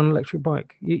you going on an electric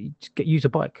bike? You use a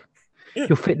bike. Yeah.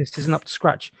 Your fitness isn't up to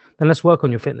scratch. Then let's work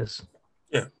on your fitness.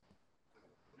 Yeah.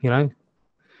 You know,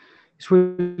 it's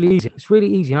really easy. It's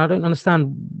really easy, and I don't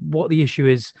understand what the issue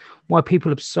is. Why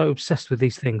people are so obsessed with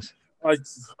these things. I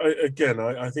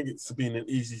think it's been an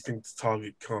easy thing to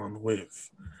target Khan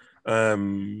with.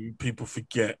 People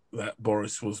forget that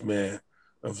Boris was mayor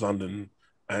of London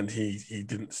and he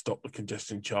didn't stop the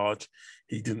congestion charge.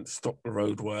 He didn't stop the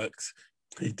roadworks.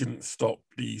 He didn't stop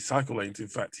the cycle lanes. In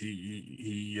fact,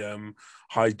 he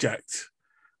hijacked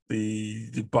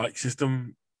the bike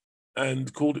system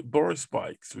and called it Boris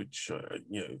Bikes, which,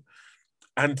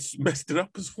 and messed it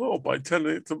up as well by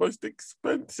telling it the most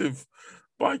expensive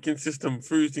biking system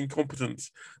through his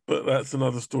incompetence. But that's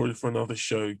another story for another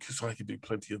show because I could do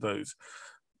plenty of those.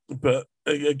 But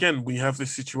again, we have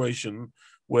this situation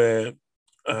where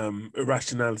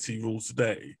irrationality rules the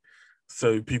day.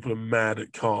 So people are mad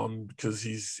at Khan because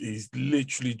he's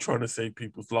literally trying to save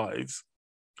people's lives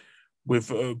with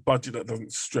a budget that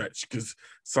doesn't stretch because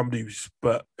somebody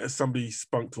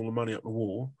spunked all the money up the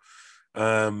wall.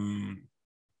 But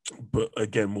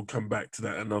again, we'll come back to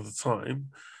that another time.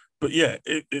 But yeah,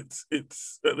 it's at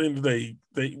the end of the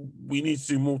day, we need to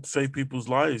do more to save people's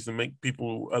lives and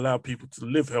allow people to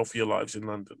live healthier lives in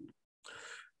London.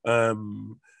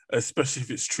 Especially if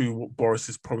it's true what Boris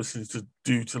is promising to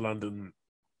do to London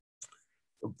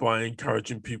by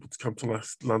encouraging people to come to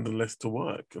London less to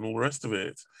work and all the rest of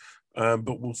it.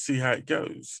 But we'll see how it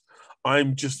goes.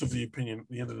 I'm just of the opinion at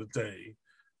the end of the day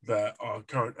that our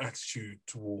current attitude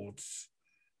towards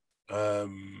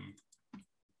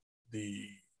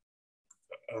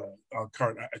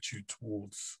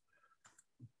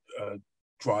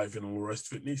driving and all the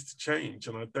rest of it needs to change.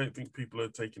 And I don't think people are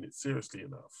taking it seriously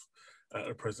enough at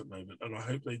the present moment. And I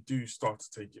hope they do start to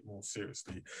take it more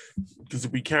seriously. Because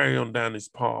if we carry on down this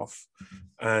path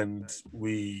and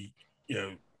we,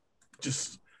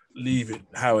 just leave it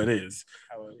how it is,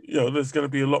 there's going to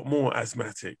be a lot more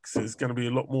asthmatics. There's going to be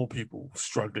a lot more people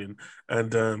struggling.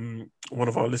 And one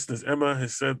of our listeners, Emma,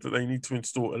 has said that they need to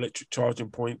install electric charging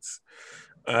points.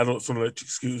 Adults on electric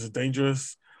scooters are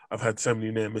dangerous. I've had so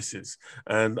many near misses,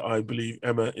 and I believe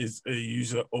Emma is a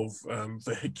user of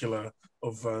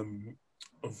of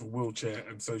a wheelchair,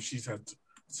 and so she's had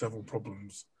several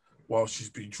problems while she's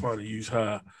been trying to use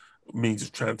her means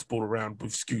of transport around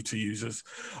with scooter users.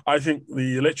 I think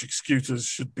the electric scooters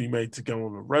should be made to go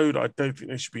on the road. I don't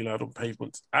think they should be allowed on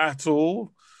pavements at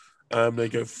all. They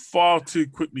go far too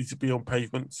quickly to be on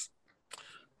pavements.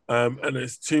 And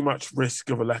there's too much risk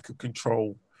of a lack of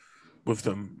control with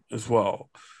them as well.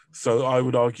 So I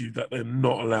would argue that they're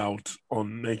not allowed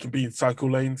on, they can be in cycle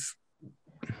lanes,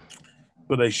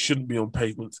 but they shouldn't be on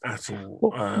pavements at all.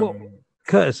 Well,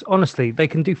 Curtis, honestly, they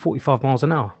can do 45 miles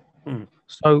an hour.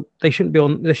 So they shouldn't be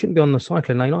on the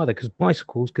cycling lane either, because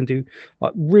bicycles can do,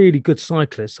 like, really good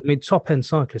cyclists. I mean, top end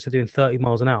cyclists are doing 30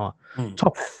 miles an hour.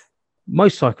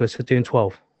 Most cyclists are doing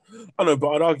 12. I know,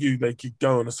 but I'd argue they could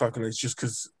go on a cycle lane just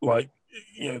because, like,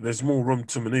 there's more room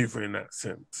to maneuver in that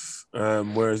sense.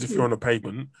 Whereas if you're on a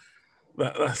pavement,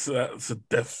 that's a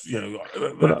death.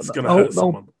 That's going to hurt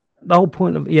someone. The whole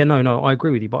point of I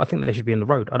agree with you, but I think they should be on the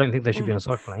road. I don't think they should be on a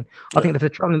cycle lane. I think if they're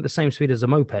traveling at the same speed as a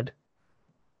moped,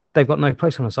 they've got no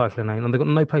place on a cycling lane, and they've got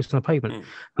no place on a pavement.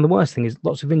 And the worst thing is,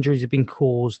 lots of injuries have been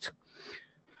caused,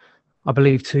 I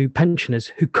believe, to pensioners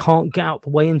who can't get out the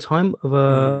way in time of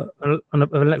an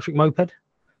electric moped.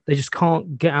 They just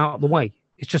can't get out of the way.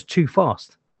 It's just too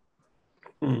fast.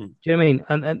 Do you know what I mean?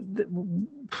 And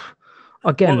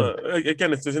again,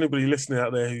 if there's anybody listening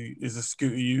out there who is a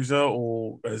scooter user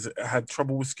or has had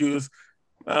trouble with scooters,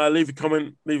 leave a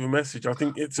comment, leave a message. I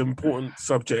think it's an important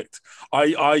subject. I'm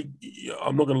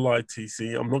not going to lie,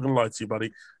 TC. I'm not going to lie to you,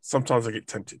 buddy. Sometimes I get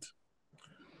tempted.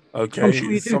 Okay. I'm sure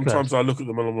you do, sometimes I look at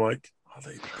them and I'm like,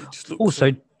 they just look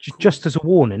also so cool. just as a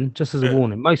warning,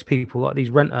 most people, like these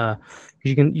renter,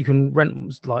 because you can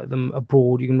rent like them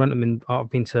abroad. You can rent them in. I've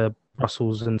been to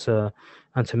Brussels and to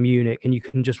Munich, and you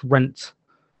can just rent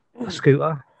a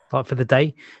scooter like for the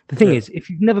day. The thing is, if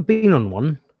you've never been on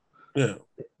one,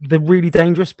 they're really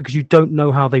dangerous because you don't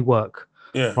know how they work.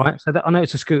 Right. So I know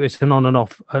it's a scooter, it's an on and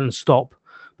off and stop,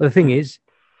 but the thing is,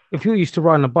 if you're used to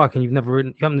riding a bike and you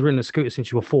haven't ridden a scooter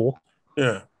since you were 4,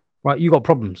 right, you got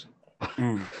problems.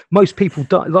 Most people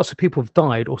die. Lots of people have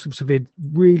died or suffered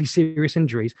really serious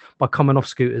injuries by coming off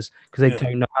scooters because they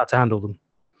don't know how to handle them,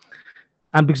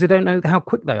 and because they don't know how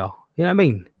quick they are. You know what I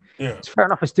mean? It's fair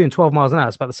enough. It's doing 12 miles an hour.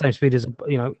 It's about the same speed as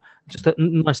just a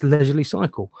nice leisurely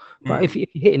cycle. But if you're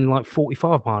hitting like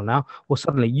 45 miles an hour, well,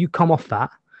 suddenly you come off that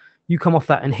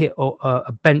and hit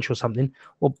a bench or something,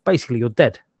 well, basically you're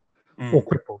dead or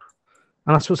crippled.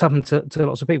 And that's what's happened to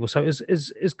lots of people. So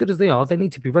as good as they are, they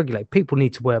need to be regulated. People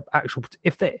need to wear actual.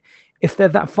 If they're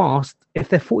that fast, if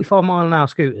they're 45 mile an hour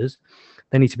scooters,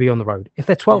 they need to be on the road. If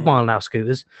they're 12 mile an hour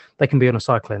scooters, they can be on a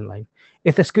cycling lane.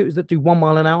 If they're scooters that do 1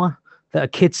 mile an hour that a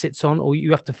kid sits on, or you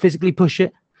have to physically push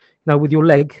it, with your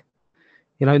leg,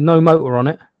 no motor on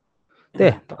it.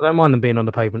 I don't mind them being on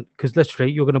the pavement, because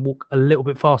literally you're going to walk a little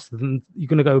bit faster you're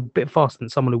going to go a bit faster than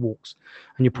someone who walks,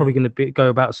 and you're probably going to go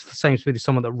about the same speed as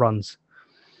someone that runs.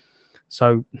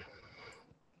 So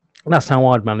that's how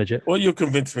I'd manage it. Well, you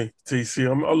convinced me, TC.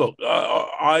 Look,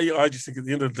 I just think at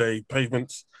the end of the day,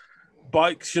 pavements,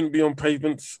 bikes shouldn't be on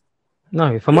pavements.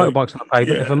 No, if a motorbike's on a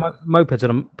pavement, if a moped's on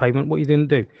a pavement, what are you going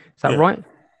to do? Is that right?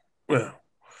 Yeah.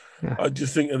 I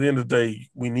just think at the end of the day,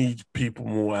 we need people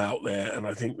more out there. And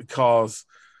I think the cars,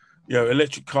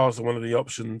 electric cars are one of the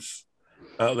options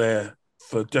out there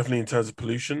for definitely in terms of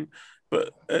pollution.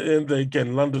 But at the end of the day,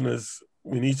 again, Londoners,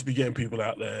 we need to be getting people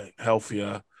out there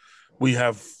healthier. We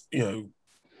have,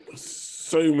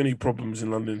 so many problems in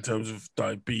London in terms of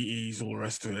diabetes, all the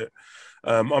rest of it.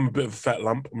 I'm a bit of a fat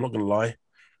lump. I'm not going to lie.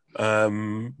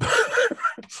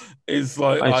 It's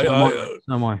like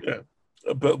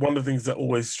but one of the things that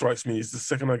always strikes me is the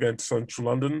second I go into central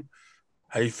London,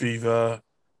 hay fever,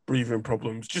 breathing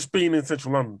problems, just being in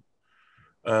central London,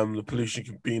 the pollution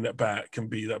can be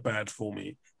that bad for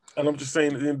me. And I'm just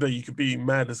saying, at the end of the day, you could be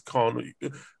mad as Khan,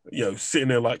 sitting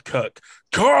there like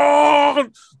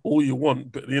Khan, all you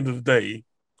want. But at the end of the day,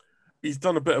 he's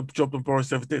done a better job than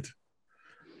Boris ever did.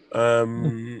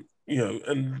 And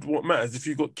what matters, if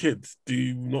you've got kids,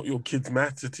 do not your kids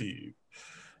matter to you?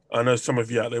 I know some of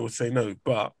you out there would say no,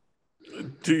 but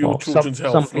do your children's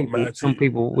health not matter to you? Some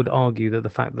people would argue that the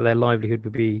fact that their livelihood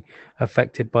would be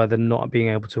affected by them not being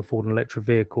able to afford an electric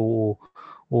vehicle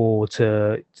or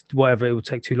to whatever, it would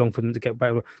take too long for them to get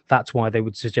back. That's why they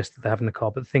would suggest that they're having a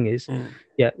car. But the thing is,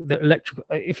 the electric.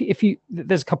 If you,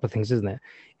 there's a couple of things, isn't there?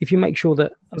 If you make sure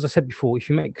that, as I said before, if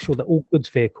you make sure that all goods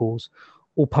vehicles,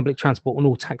 all public transport, and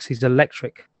all taxis are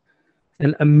electric,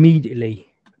 then immediately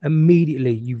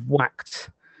you've whacked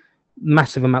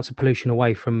massive amounts of pollution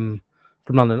away from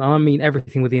from London, and I mean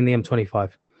everything within the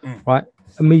M25, right?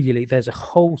 Immediately, there's a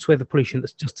whole swathe of pollution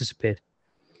that's just disappeared.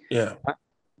 Yeah. Right?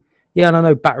 Yeah, and I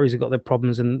know batteries have got their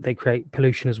problems and they create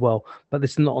pollution as well, but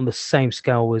this is not on the same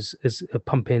scale as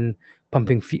pumping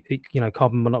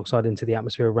carbon monoxide into the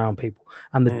atmosphere around people,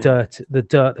 and the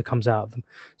dirt that comes out of them.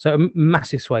 So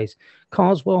massive swathes.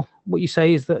 Cars, well, what you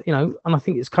say is that, and I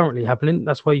think it's currently happening.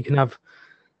 That's why you can have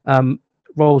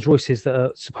Rolls Royces that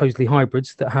are supposedly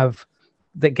hybrids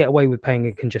that get away with paying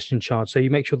a congestion charge. So you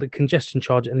make sure that congestion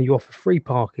charge, and you offer free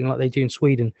parking like they do in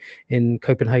Sweden, in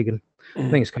Copenhagen. I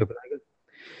think it's Copenhagen.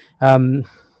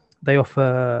 They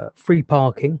offer free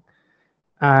parking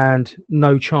and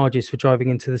no charges for driving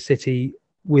into the city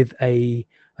with an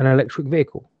electric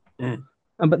vehicle.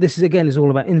 But this is all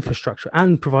about infrastructure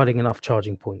and providing enough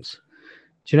charging points.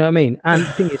 Do you know what I mean? And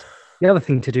the thing is, the other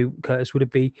thing to do, Curtis, would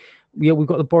be, we've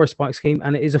got the Boris bike scheme,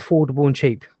 and it is affordable and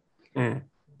cheap.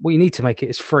 What you need to make it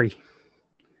is free.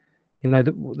 Not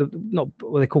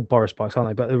what they call Boris bikes, aren't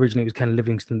they? But originally it was Ken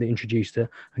Livingstone that introduced it.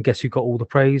 And guess who got all the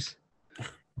praise?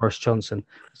 Boris Johnson.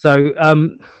 So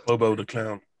Bobo the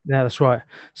clown. Yeah, that's right.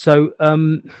 So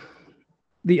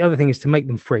the other thing is to make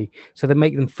them free. So they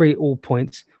make them free at all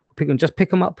points. Just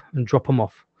pick them up and drop them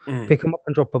off. Pick them up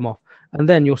and drop them off. And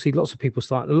then you'll see lots of people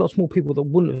lots more people that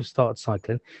wouldn't have started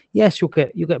cycling. Yes, you'll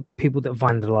get people that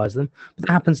vandalize them, but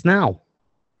that happens now.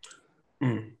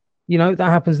 That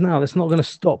happens now. That's not going to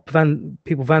stop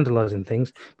people vandalizing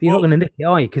things. But you're not going to nick it,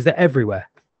 are you? Because they're everywhere.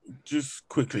 Just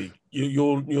quickly,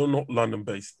 you're not London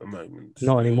based at the moment.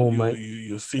 Not anymore, mate.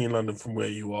 You're seeing London from where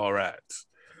you are at.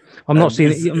 I'm not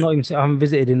seeing it. I'm not even. I haven't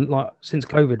visited since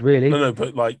COVID, really. No,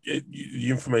 but the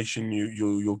information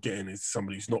you're getting is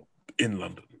somebody who's not in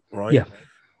London, right? Yeah.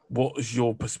 What is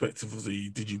your perspective of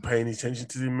did you pay any attention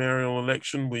to the mayoral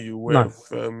election? Were you aware of?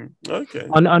 Okay.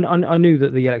 I knew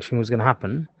that the election was going to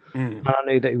happen, and I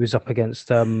knew that he was up against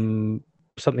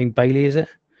something Bailey, is it?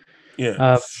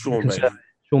 Yeah, Shaun Bailey.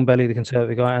 Shaun Bailey, the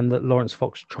Conservative guy, and that Lawrence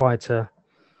Fox tried to.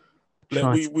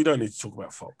 We don't need to talk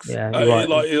about Fox. Yeah,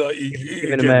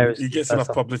 right. He gets enough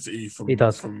publicity from. He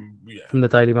does from the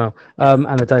Daily Mail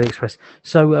and the Daily Express.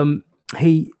 So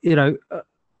he,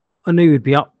 I knew he'd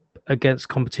be up against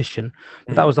competition,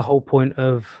 but that was the whole point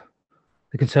of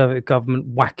the Conservative government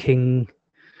whacking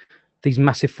these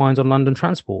massive fines on London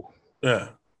transport. Yeah.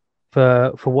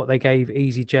 For what they gave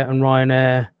EasyJet and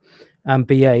Ryanair and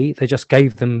BA, they just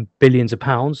gave them billions of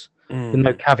pounds with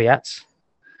no caveats.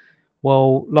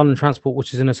 Well, London Transport,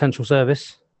 which is an essential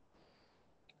service,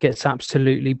 gets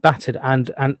absolutely battered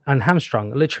and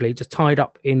hamstrung, literally just tied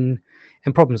up in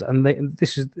problems. And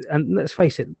let's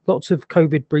face it, lots of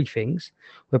COVID briefings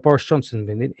where Boris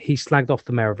Johnson he slagged off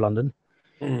the Mayor of London.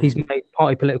 He's made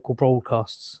party political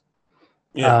broadcasts,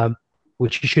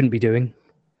 which he shouldn't be doing.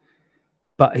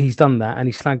 But he's done that, and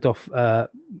he slagged off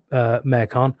Mayor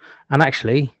Khan. And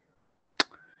actually,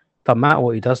 doesn't matter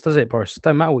what he does it, Boris?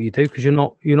 Don't matter what you do, because you're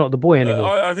not the boy anymore.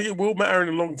 I think it will matter in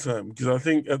the long term, because I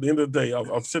think at the end of the day,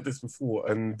 I've said this before,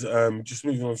 and just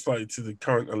moving on slightly to the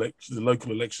current election, the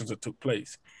local elections that took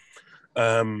place.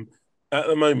 At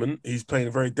the moment, he's playing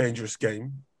a very dangerous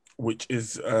game, which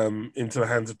is into the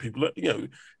hands of people that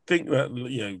think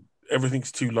that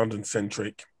everything's too London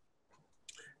centric.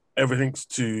 Everything's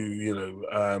too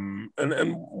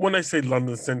and when I say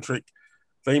London centric,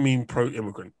 they mean pro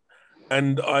immigrant.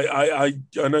 And I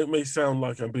know it may sound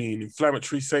like I'm being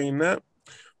inflammatory saying that,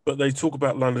 but they talk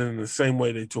about London in the same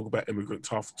way they talk about immigrants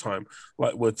half the time.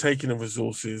 Like, we're taking the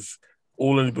resources,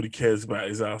 all anybody cares about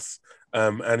is us,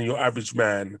 and your average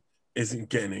man isn't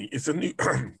getting it.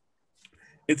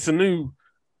 It's a new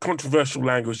controversial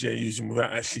language they're using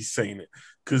without actually saying it.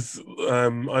 Because I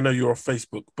know you're off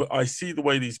Facebook, but I see the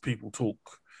way these people talk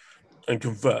and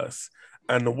converse.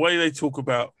 And the way they talk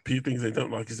about things they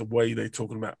don't like is the way they're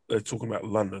talking about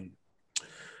London.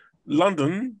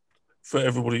 London, for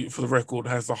everybody, for the record,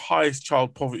 has the highest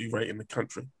child poverty rate in the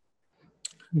country.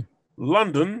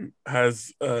 London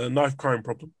has a knife crime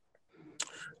problem,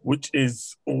 which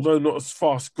is, although not as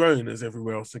fast growing as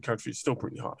everywhere else in the country, it's still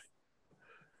pretty high.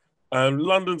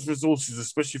 London's resources,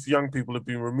 especially for young people, have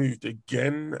been removed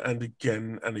again and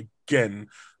again and again,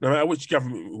 no matter which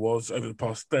government it was over the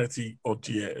past 30 odd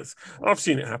years. And I've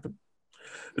seen it happen.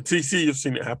 The TC, you've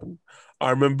seen it happen. I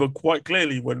remember quite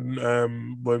clearly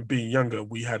when being younger,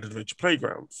 we had adventure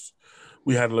playgrounds.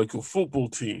 We had local football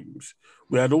teams.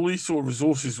 We had all these sort of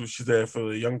resources which are there for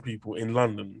the young people in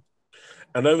London.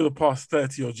 And over the past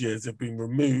 30 odd years, they've been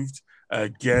removed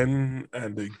again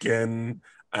and again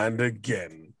and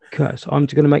again. Okay, so I'm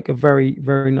just going to make a very,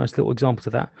 very nice little example to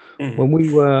that. When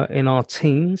we were in our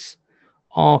teens,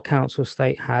 our council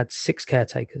estate had 6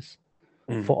 caretakers.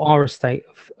 for our estate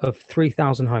of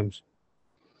 3,000 homes.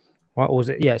 Right, or was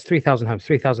it? Yeah, it's 3,000 homes.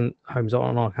 3,000 homes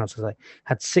on our council today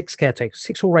had 6 caretakers,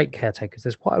 6 or 8 caretakers.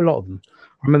 There's quite a lot of them.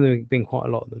 I remember there being quite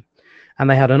a lot of them, and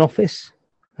they had an office.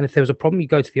 And if there was a problem, you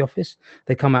go to the office.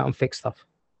 They come out and fix stuff,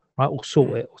 right, or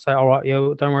sort it, or say, "All right,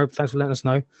 yeah, don't worry, thanks for letting us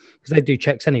know," because they do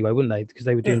checks anyway, wouldn't they? Because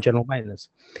they were doing general maintenance.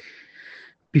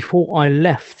 Before I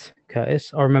left,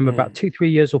 Curtis, I remember about 2, 3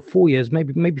 years or 4 years,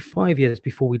 maybe 5 years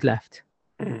before we'd left,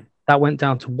 that went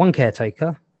down to 1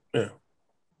 caretaker. Yeah.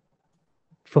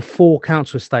 For 4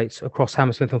 council estates across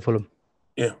Hammersmith and Fulham.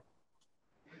 Yeah.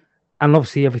 And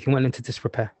obviously everything went into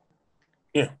disrepair.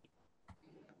 Yeah.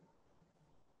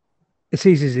 It's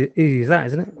easy as that,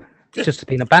 isn't it? It's just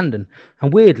been abandoned.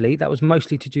 And weirdly, that was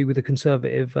mostly to do with the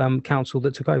Conservative council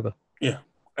that took over. Yeah.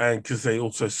 And because they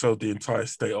also sold the entire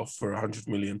estate off for 100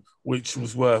 million, which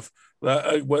was worth,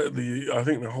 I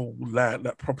think the whole land,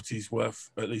 that property is worth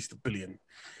at least $1 billion.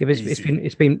 Yeah, but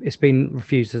it's been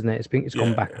refused, isn't it? It's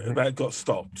gone back. That got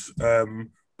stopped.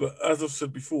 But as I've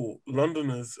said before,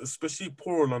 Londoners, especially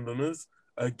poorer Londoners,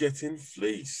 are getting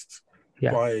fleeced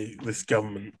by this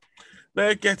government.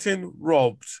 They're getting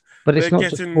robbed. But it's they're not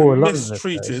getting just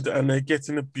mistreated, and they're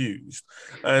getting abused.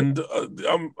 And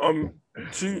I'm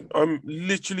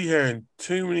literally hearing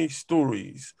too many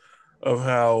stories of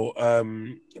how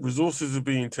resources are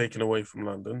being taken away from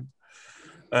London.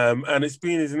 And it's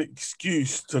been as an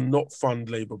excuse to not fund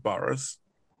Labour boroughs.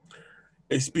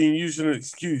 It's been used as an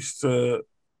excuse to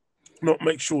not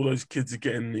make sure those kids are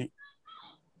getting the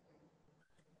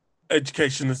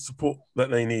education and support that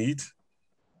they need.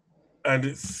 And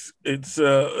it's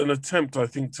an attempt, I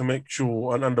think, to make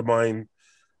sure and undermine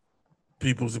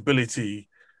people's ability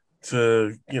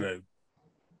to,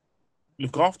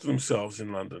 look after themselves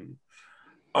in London.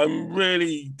 I'm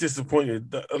really disappointed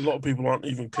that a lot of people aren't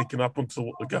even clicking up onto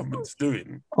what the government's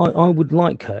doing. I would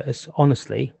like, Curtis,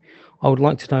 honestly, I would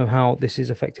like to know how this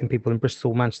is affecting people in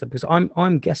Bristol, Manchester, because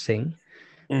I'm guessing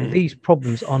these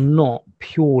problems are not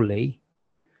purely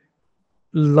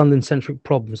London-centric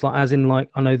problems. Like, as in, like,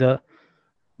 I know that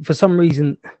for some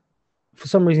reason,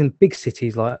 big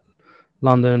cities like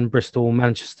London, Bristol,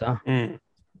 Manchester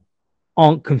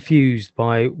aren't confused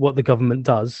by what the government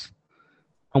does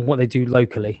and what they do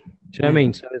locally. Do you know what I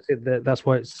mean? So that's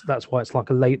why it's like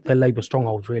a Labour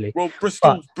stronghold, really. Well,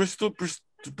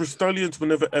 Bristolians were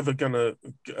never ever gonna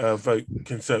vote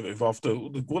Conservative after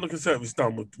what the Conservatives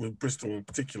done with Bristol in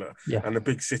particular and the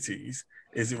big cities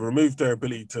is it removed their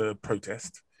ability to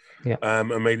protest,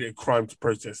 and made it a crime to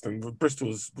protest. And Bristol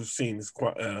was seen as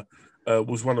quite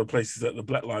was one of the places that the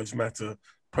Black Lives Matter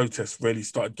protests really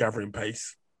started gathering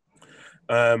pace.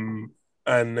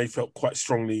 And they felt quite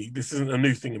strongly, this isn't a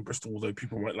new thing in Bristol, although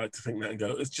people might like to think that and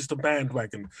go, it's just a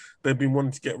bandwagon. They've been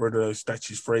wanting to get rid of those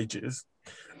statues for ages.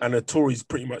 And the Tories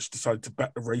pretty much decided to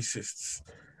back the racists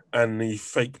and the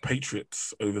fake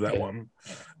patriots over that one.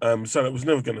 So it was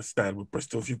never going to stand with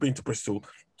Bristol. If you've been to Bristol,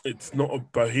 it's not a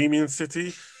bohemian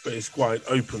city, but it's quite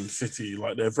an open city.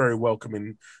 Like, they're very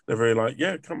welcoming. They're very like,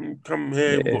 come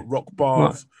here. We've got rock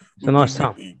bars. It's a nice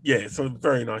town. It's a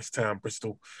very nice town,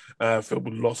 Bristol, filled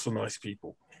with lots of nice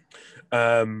people.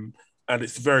 And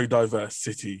it's a very diverse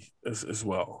city as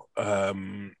well.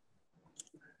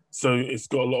 So it's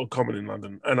got a lot of common in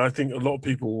London. And I think a lot of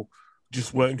people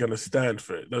just weren't going to stand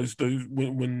for it. Those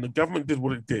when the government did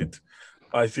what it did,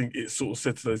 I think it sort of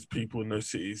said to those people in those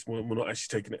cities, we're not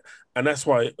actually taking it. And that's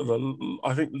why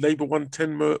I think Labour won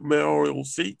 10 mayoral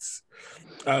seats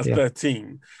out of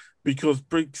 13, because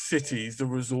big cities, the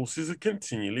resources are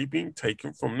continually being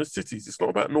taken from the cities. It's not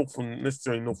about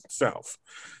necessarily north and south,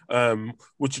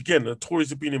 which, again, the Tories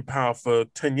have been in power for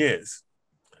 10 years.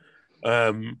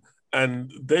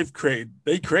 And they created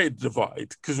a divide,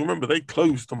 because remember, they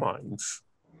closed the mines.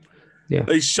 Yeah.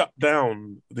 They shut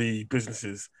down the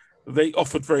businesses. They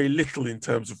offered very little in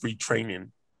terms of retraining.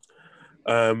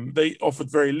 They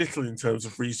offered very little in terms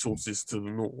of resources to the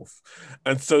north.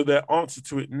 And so their answer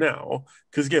to it now,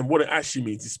 because again, what it actually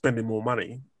means is spending more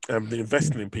money and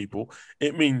investing in people.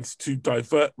 It means to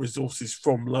divert resources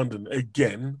from London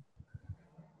again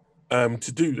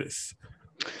to do this.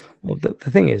 Well, the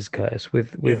thing is, Curtis,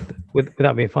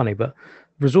 without being funny, but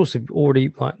resources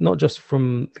already, like, not just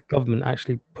from the government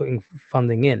actually putting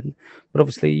funding in, but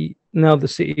obviously now the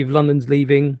City of London's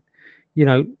leaving,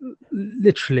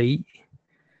 literally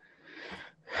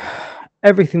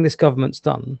everything this government's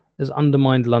done has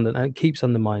undermined London, and it keeps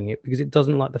undermining it because it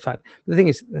doesn't like the fact. The thing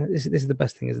is, this is the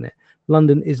best thing, isn't it?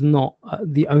 London is not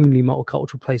the only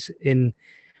multicultural place in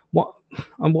what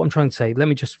I'm trying to say. Let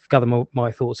me just gather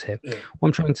my thoughts here. What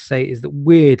I'm trying to say is that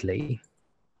weirdly,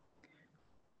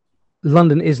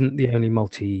 London isn't the only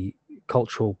multicultural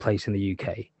multicultural place in the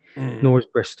UK, nor is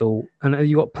Bristol. And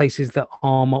you've got places that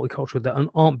are multicultural that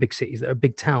aren't big cities, that are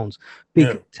big towns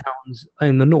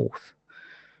in the north.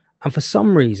 And for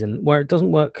some reason, where it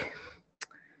doesn't work,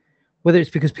 whether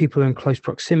it's because people are in close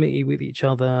proximity with each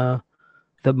other,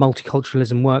 that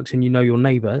multiculturalism works and you know your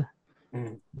neighbour,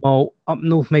 while up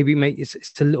north maybe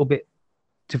it's a little bit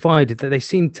divided, that they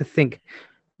seem to think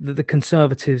that the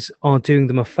Conservatives are doing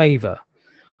them a favour,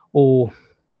 or...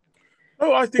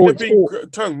 Oh, I think they're being...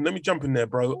 Tone, let me jump in there,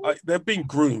 bro. They're being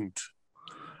groomed.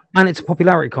 And it's a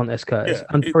popularity contest, Curtis. Yeah,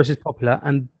 and Boris is popular,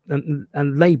 and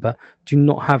Labour do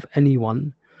not have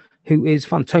anyone who is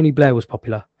fun. Tony Blair was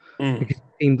popular because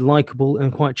he seemed likeable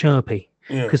and quite chirpy.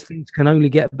 Because things can only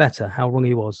get better. How wrong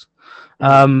he was.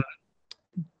 I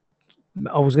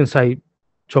was going to say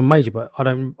John Major, but I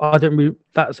don't.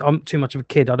 I'm too much of a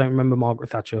kid. I don't remember Margaret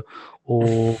Thatcher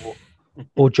or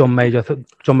John Major. I thought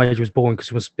John Major was boring because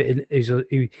he was spitting.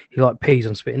 He liked peas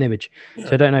on Spitting Image. Yeah.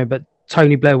 So I don't know, but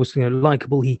Tony Blair was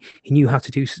likable. He knew how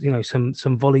to do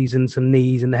some volleys and some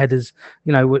knees and the headers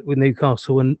with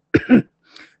Newcastle, and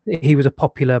he was a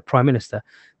popular prime minister.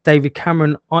 David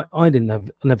Cameron, I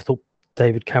never thought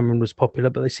David Cameron was popular,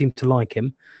 but they seem to like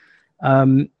him.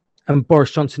 And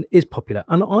Boris Johnson is popular.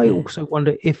 And I also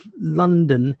wonder if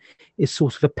London is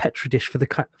sort of a petri dish for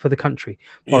the country.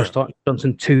 Boris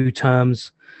Johnson, two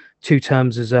terms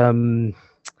as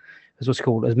what's it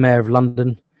called, as mayor of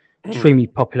London, extremely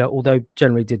popular, although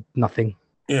generally did nothing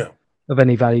of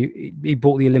any value. He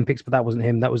bought the Olympics, but that wasn't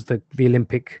him. That was the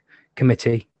Olympic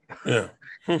committee. Yeah.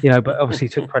 But obviously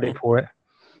took credit for it.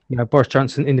 Boris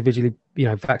Johnson individually,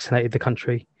 vaccinated the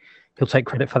country. He'll take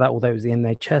credit for that, although it was the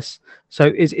NHS.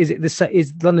 So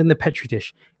is London the petri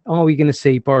dish? Are we going to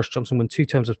see Boris Johnson win 2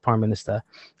 terms as Prime Minister,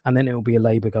 and then it will be a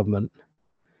Labour government? Do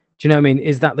you know what I mean?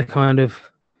 Is that the kind of...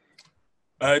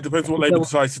 it depends what Labour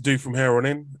decides to do from here on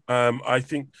in. I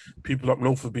think people up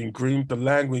north have been groomed. The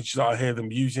language that I hear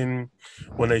them using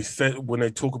when they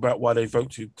talk about why they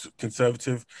voted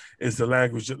Conservative is the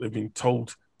language that they've been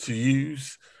told to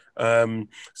use. I've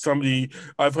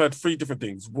heard 3 different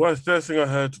things. First thing I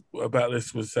heard about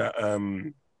this was that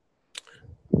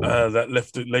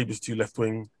that Labour's too left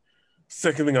wing.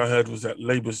 Second thing I heard was that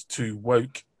Labour's too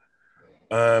woke.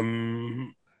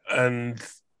 And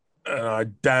I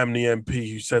damn the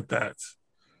MP who said that.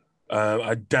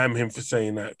 I damn him for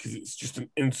saying that, because it's just an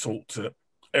insult to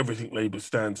everything Labour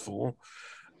stands for.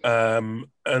 And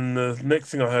the next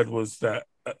thing I heard was that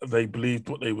they believed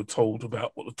what they were told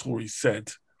about what the Tories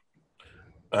said.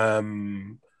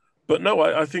 But no,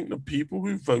 I think the people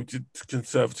who voted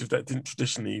Conservative that didn't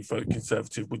traditionally vote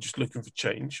Conservative were just looking for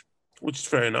change, which is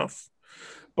fair enough.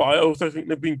 But I also think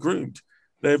they've been groomed.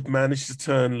 They've managed to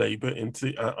turn Labour into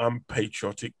an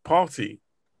unpatriotic party.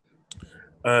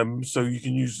 So you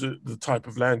can use the type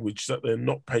of language that they're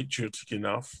not patriotic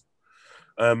enough.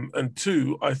 And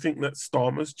 2, I think that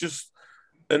Starmer's just,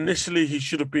 initially he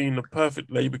should have been a perfect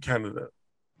Labour candidate.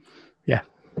 Yeah.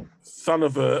 Son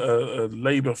of a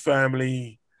Labour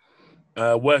family,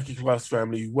 working class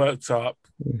family, worked up,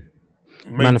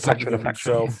 made something of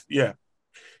himself. Yeah,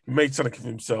 he made something of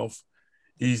himself.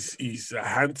 He's a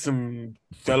handsome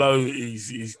fellow.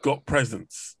 He's got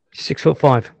presence.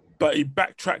 6'5". But he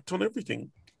backtracked on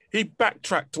everything. He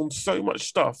backtracked on so much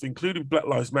stuff, including Black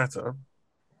Lives Matter.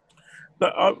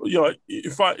 That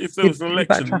if there was an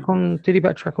election, did he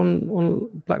backtrack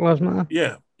on Black Lives Matter?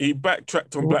 Yeah, he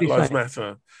backtracked on Black Lives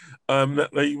Matter. That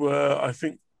they were, I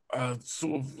think,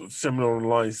 sort of similar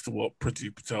lines to what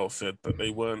Priti Patel said, that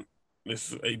they weren't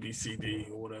this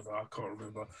ABCD or whatever. I can't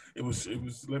remember. It was.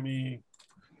 Let me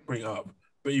bring it up.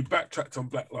 But he backtracked on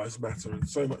Black Lives Matter and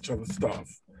so much other stuff,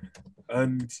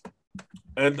 and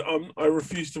I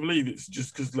refuse to believe it's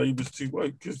just because Labour's too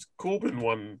woke. Because Corbyn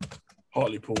won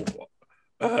Hartlepool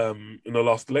in the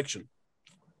last election.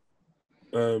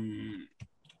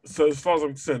 So as far as I'm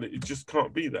concerned, it just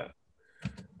can't be that.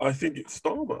 I think it's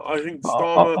Starmer.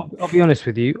 I'll be honest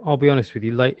with you.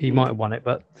 He might have won it,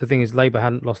 but the thing is, Labour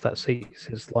hadn't lost that seat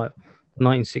since like the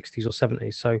 1960s or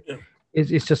 70s. So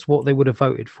it's just what they would have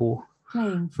voted for.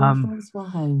 Playing from Francois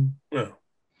Home. Yeah.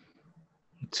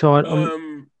 So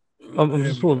I'm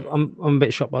a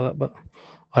bit shocked by that, but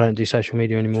I don't do social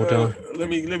media anymore, do I? Let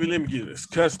me give you this.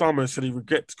 Keir Starmer said he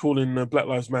regrets calling Black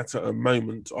Lives Matter a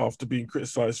moment after being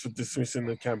criticised for dismissing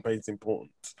the campaign's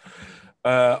importance.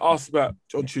 Asked about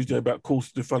on Tuesday about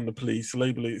calls to defund the police,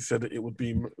 Labour said that it would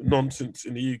be nonsense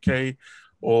in the UK,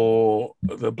 or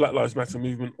the Black Lives Matter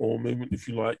movement, or movement, if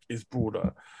you like, is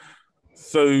broader.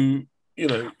 So,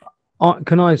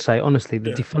 can I say honestly,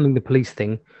 the defunding the police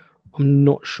thing, I'm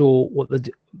not sure what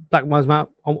the Black Lives Matter.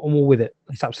 I'm all with it.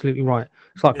 It's absolutely right.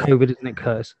 It's like COVID, isn't it,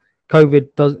 Curtis?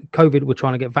 COVID, we're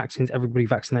trying to get vaccines, everybody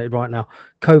vaccinated right now.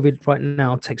 COVID right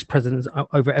now takes precedence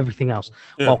over everything else.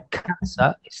 Yeah. While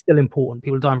cancer is still important.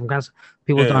 People are dying from cancer,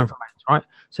 people are dying from AIDS, right?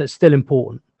 So it's still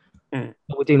important.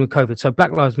 We're dealing with COVID. So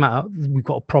Black Lives Matter, we've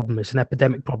got a problem. It's an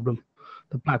epidemic problem.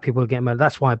 The black people are getting murdered.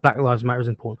 That's why Black Lives Matter is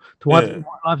important. White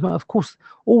lives matter? Of course,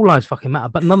 all lives fucking matter.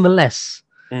 But nonetheless,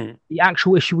 the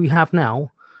actual issue we have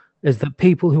now is that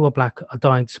people who are black are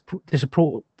dying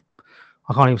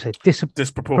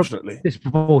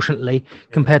disproportionately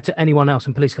compared to anyone else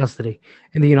in police custody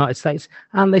in the United States.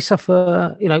 And they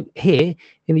suffer, here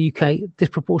in the UK,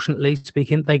 disproportionately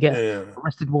speaking, they get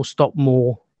arrested more, stopped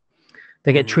more.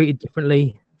 They get treated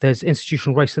differently. There's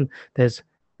institutional racism. There's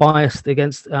bias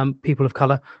against people of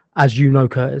color, as you know,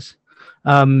 Curtis.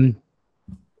 And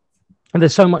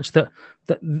there's so much that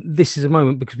this is a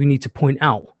moment because we need to point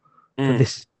out that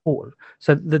this is important.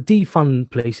 So the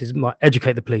defund police is like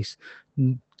educate the police,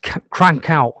 crack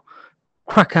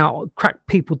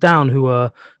people down who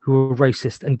are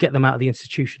racist and get them out of the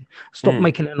institution. Stop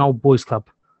making it an old boys club.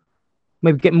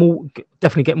 Maybe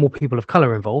definitely get more people of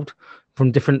color involved,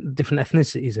 from different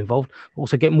ethnicities involved, but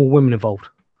also get more women involved.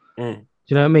 Do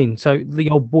you know what I mean? So the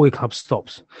old boy club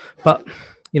stops. But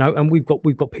and we've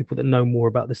got people that know more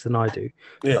about this than I do.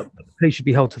 Yeah, but police should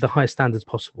be held to the highest standards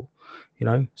possible.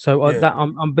 So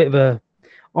I'm a bit of a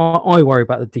I worry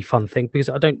about the defund thing because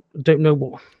I don't know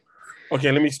what.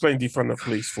 Okay, let me explain defund the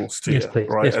police force to you,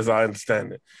 right? Yes, as I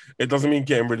understand it, it doesn't mean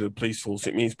getting rid of the police force.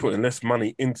 It means putting less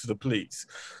money into the police.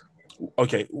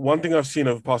 Okay, one thing I've seen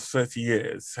over the past 30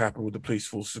 years happen with the police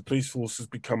force has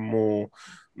become more,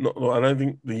 I don't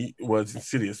think the word's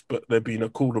insidious, but they're being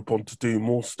called upon to do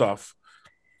more stuff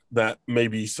that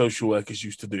maybe social workers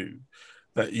used to do,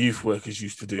 that youth workers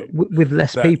used to do. With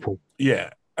less people.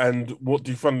 Yeah, and what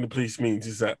defunding the police means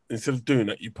is that instead of doing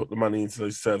that, you put the money into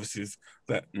those services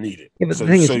that need it. Yeah, but so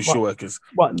the thing social workers.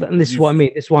 Right, and this is what I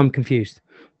mean. This is why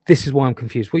I'm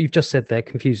confused. What you've just said there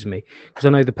confuses me because I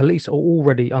know the police are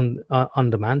already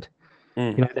undermanned.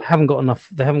 They haven't got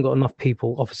enough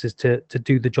officers to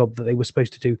do the job that they were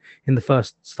supposed to do in the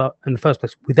first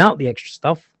place without the extra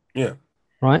stuff. Yeah.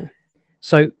 Right.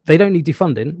 So they don't need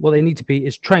defunding. What they need to be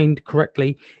is trained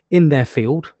correctly in their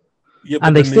field. Yeah,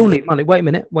 and they still need money. Wait a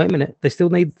minute. They still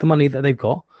need the money that they've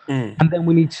got. And then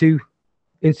we need to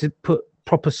put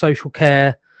proper social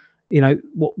care.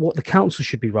 What the council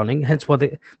should be running. Hence why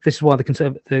this is why the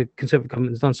Conservative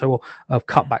government has done so well of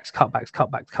cutbacks.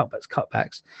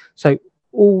 So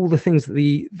all the things that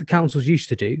the councils used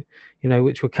to do,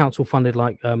 which were council funded,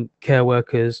 like care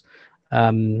workers,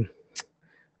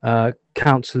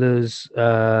 counsellors,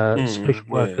 social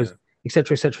workers,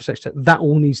 etc., that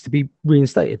all needs to be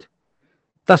reinstated.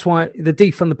 That's why the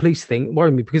defund the police thing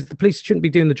worried me because the police shouldn't be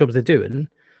doing the jobs they're doing.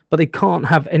 But they can't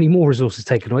have any more resources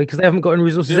taken away because they haven't got any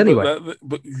resources anyway.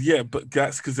 But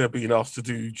that's because they're being asked to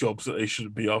do jobs that they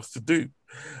shouldn't be asked to do.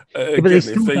 Again,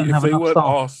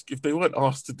 if they weren't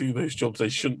asked to do those jobs they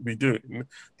shouldn't be doing,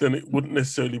 then it wouldn't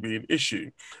necessarily be an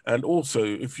issue. And also,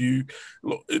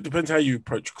 it depends how you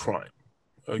approach crime.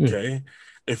 Okay,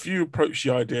 if you approach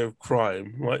the idea of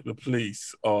crime like the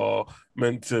police are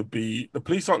meant to be, the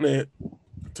police aren't there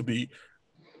to be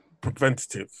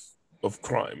preventative of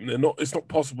crime. It's not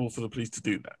possible for the police to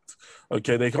do that.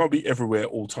 Okay, they can't be everywhere at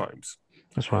all times.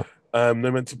 That's right. They're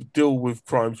meant to deal with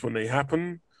crimes when they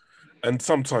happen, and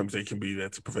sometimes they can be there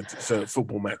to prevent it. So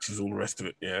football matches, all the rest of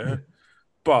it. Yeah,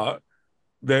 but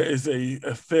there is a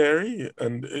theory,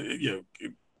 and it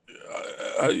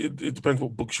depends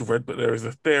what books you've read, but there is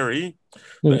a theory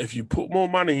that if you put more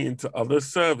money into other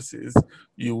services,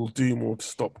 you will do more to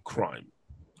stop crime.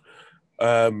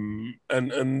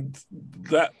 And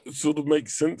that sort of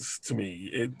makes sense to me.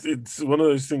 It's one of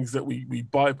those things that we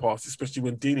bypass, especially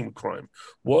when dealing with crime.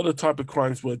 What are the type of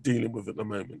crimes we're dealing with at the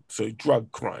moment? So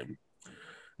drug crime.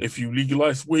 If you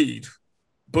legalize weed,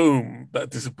 boom,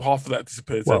 half of that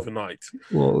disappears overnight.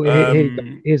 Well,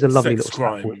 here's a lovely sex little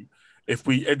crime. If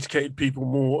we educate people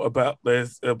more about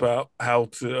how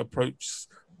to approach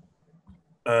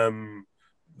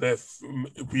if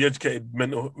we educated men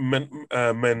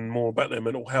more about their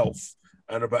mental health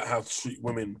and about how to treat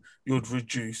women, you'd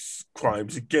reduce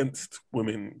crimes against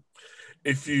women.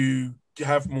 If you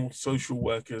have more social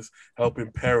workers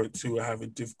helping parents who are having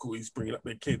difficulties bringing up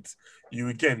their kids,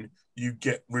 you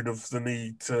get rid of the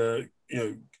need to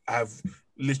have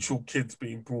literal kids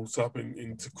being brought up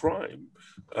into crime.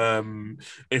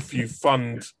 If you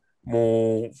fund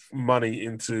more money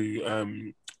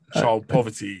into child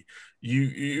poverty,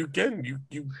 you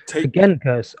take again,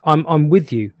 Curse. I'm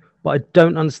with you, but I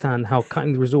don't understand how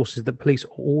cutting the resources that police are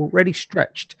already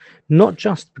stretched, not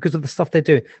just because of the stuff they're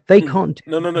doing. They can't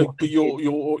do No. But you're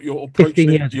 15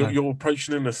 approaching years ago. you're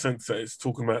approaching in a sense that it's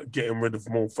talking about getting rid of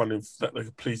more funding that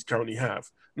the police currently have.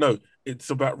 No, it's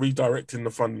about redirecting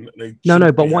the funding that they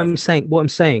No. But what having. I'm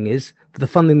saying is that the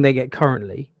funding they get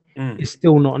currently is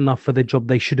still not enough for the job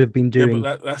they should have been doing.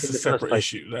 Yeah, but that's a separate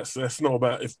issue. That's not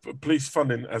about if police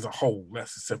funding as a whole.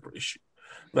 That's a separate issue.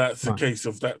 That's a case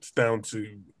of that's down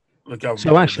to the government.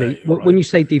 So actually, when you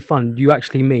say defund, you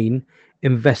actually mean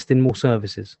invest in more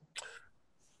services,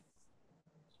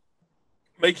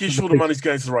 making sure the money's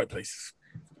going to the right places.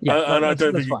 Yeah, and I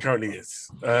don't think it currently is.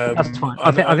 That's fine.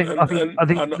 I think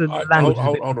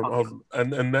hold on,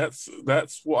 and that's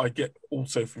what I get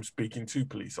also from speaking to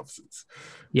police officers.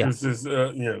 Because there's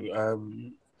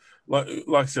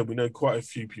like I said, we know quite a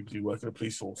few people who work in a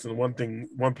police force, and one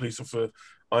police officer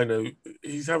I know,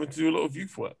 he's having to do a lot of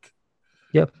youth work.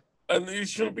 Yep. And he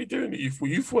shouldn't be doing the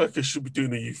youth workers should be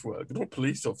doing the youth work, not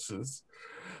police officers.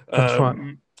 That's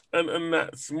right. And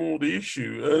that's more the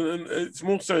issue, and it's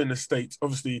more so in the States,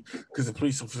 obviously, because the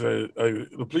police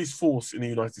force in the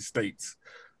United States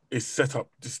is set up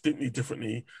distinctly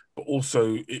differently, but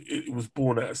also it was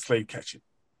born out of slave catching,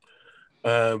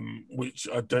 which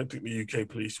I don't think the UK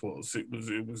police was. It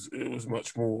was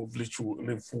much more of literal an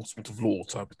enforcement of law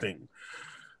type of thing.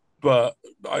 But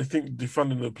I think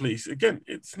defunding the police, again,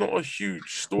 it's not a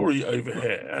huge story over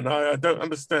here, and I don't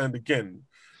understand again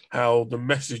how the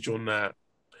message on that.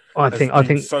 I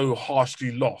think so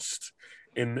harshly lost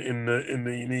in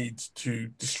the need to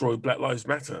destroy Black Lives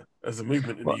Matter as a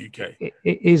movement in the UK. It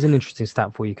is an interesting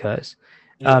stat for you, Curtis.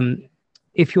 Yeah.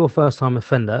 If you're a first-time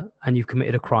offender and you've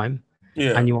committed a crime,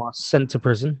 and you are sent to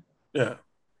prison,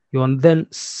 you are then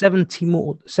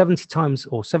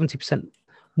 70%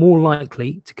 more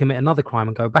likely to commit another crime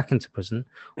and go back into prison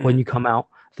when you come out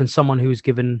than someone who is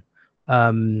given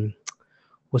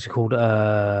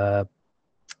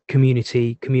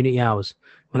community hours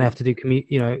when they have to do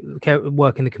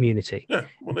work in the community. Yeah,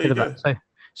 well, there you go.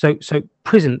 So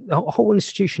prison, a whole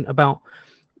institution about.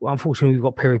 Well, unfortunately, we've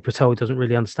got Piri Patel who doesn't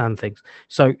really understand things.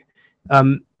 So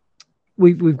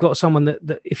we've got someone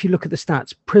that if you look at the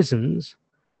stats, prisons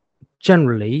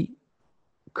generally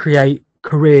create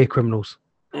career criminals.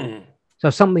 So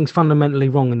something's fundamentally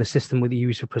wrong in the system with the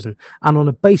use of prison. And on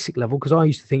a basic level, because I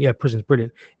used to think, prison's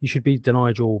brilliant. You should be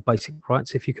denied your basic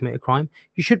rights if you commit a crime.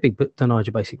 You should be denied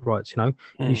your basic rights,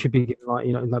 You should be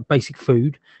given like basic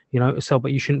food,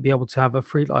 but you shouldn't be able to have a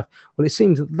free life. Well, it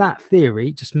seems that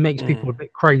theory just makes people a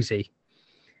bit crazy,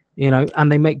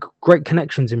 and they make great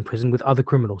connections in prison with other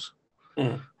criminals.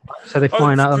 So they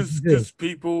find out because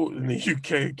people in the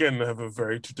UK again have a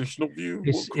very traditional view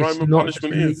of what crime and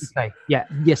punishment is.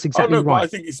 Yes, exactly. But I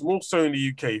think it's more so in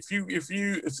the UK. If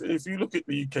you look at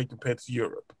the UK compared to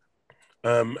Europe,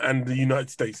 and the United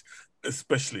States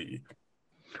especially,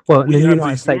 we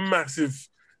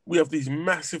have these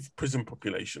massive prison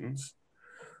populations.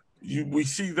 We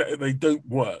see that they don't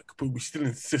work, but we still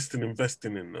insist in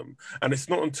investing in them. And it's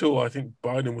not until I think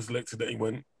Biden was elected that he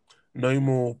went, no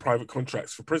more private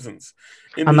contracts for prisons.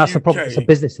 And that's the problem. It's a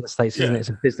business in the States, isn't it? It's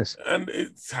a business. And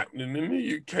it's happening in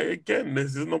the UK again.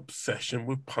 There's an obsession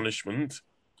with punishment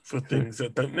for things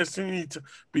that don't necessarily need to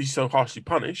be so harshly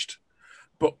punished,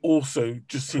 but also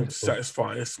just seem to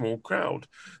satisfy a small crowd.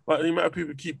 Like the amount of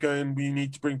people keep going, we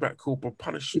need to bring back capital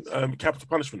punishment.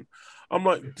 I'm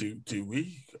like, do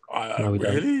we? No, we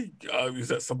really? Is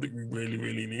that something we really,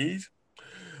 really need?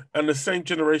 And the same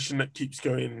generation that keeps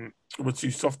going, we're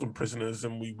too soft on prisoners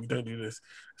and we don't do this.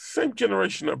 Same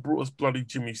generation that brought us bloody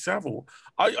Jimmy Savile.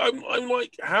 I'm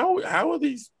like, how are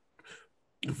these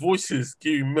voices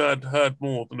getting heard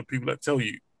more than the people that tell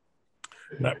you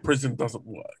that prison doesn't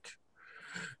work?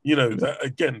 That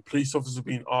again, police officers are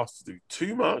being asked to do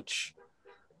too much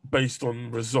based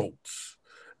on results.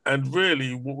 And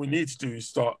really, what we need to do is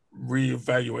start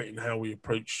reevaluating how we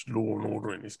approach law and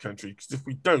order in this country. Because if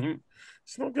we don't,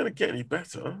 it's not going to get any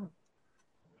better.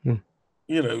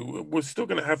 We're still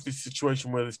going to have this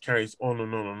situation where this carries on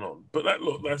and on and on. But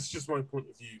that's just my point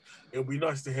of view. It'll be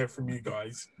nice to hear from you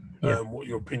guys what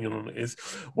your opinion on it is.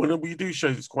 When we do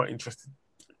shows, it's quite interesting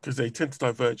because they tend to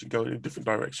diverge and go in different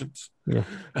directions. Yeah.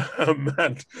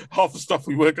 And half the stuff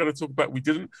we were going to talk about, we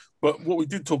didn't. But what we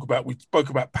did talk about, we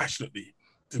spoke about passionately.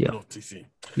 Yeah, I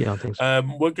think so.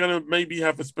 We're going to maybe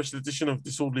have a special edition of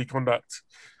Disorderly Conduct,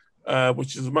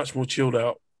 which is a much more chilled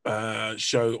out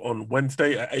show on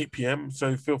Wednesday at 8 p.m.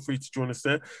 So feel free to join us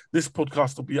there. This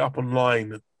podcast will be up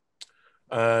online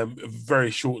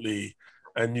very shortly.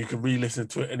 and you can re-listen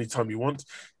to it anytime you want.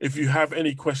 If you have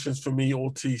any questions for me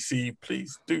or TC,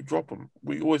 please do drop them.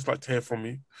 We always like to hear from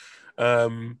you.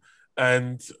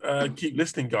 And keep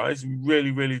listening, guys. We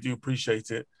really, really do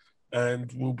appreciate it.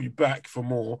 And we'll be back for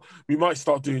more. We might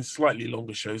start doing slightly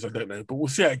longer shows, I don't know, but we'll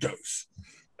see how it goes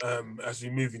as we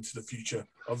move into the future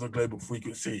of the global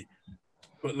frequency.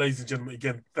 But ladies and gentlemen,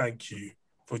 again, thank you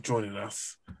for joining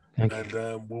us. Thank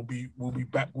you. We'll be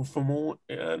back for more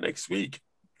next week.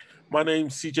 My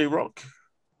name's CJ Rock.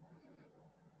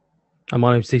 And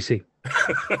my name's CC.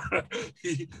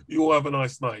 You all have a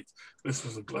nice night. This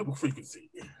was a global frequency.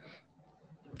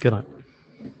 Good night.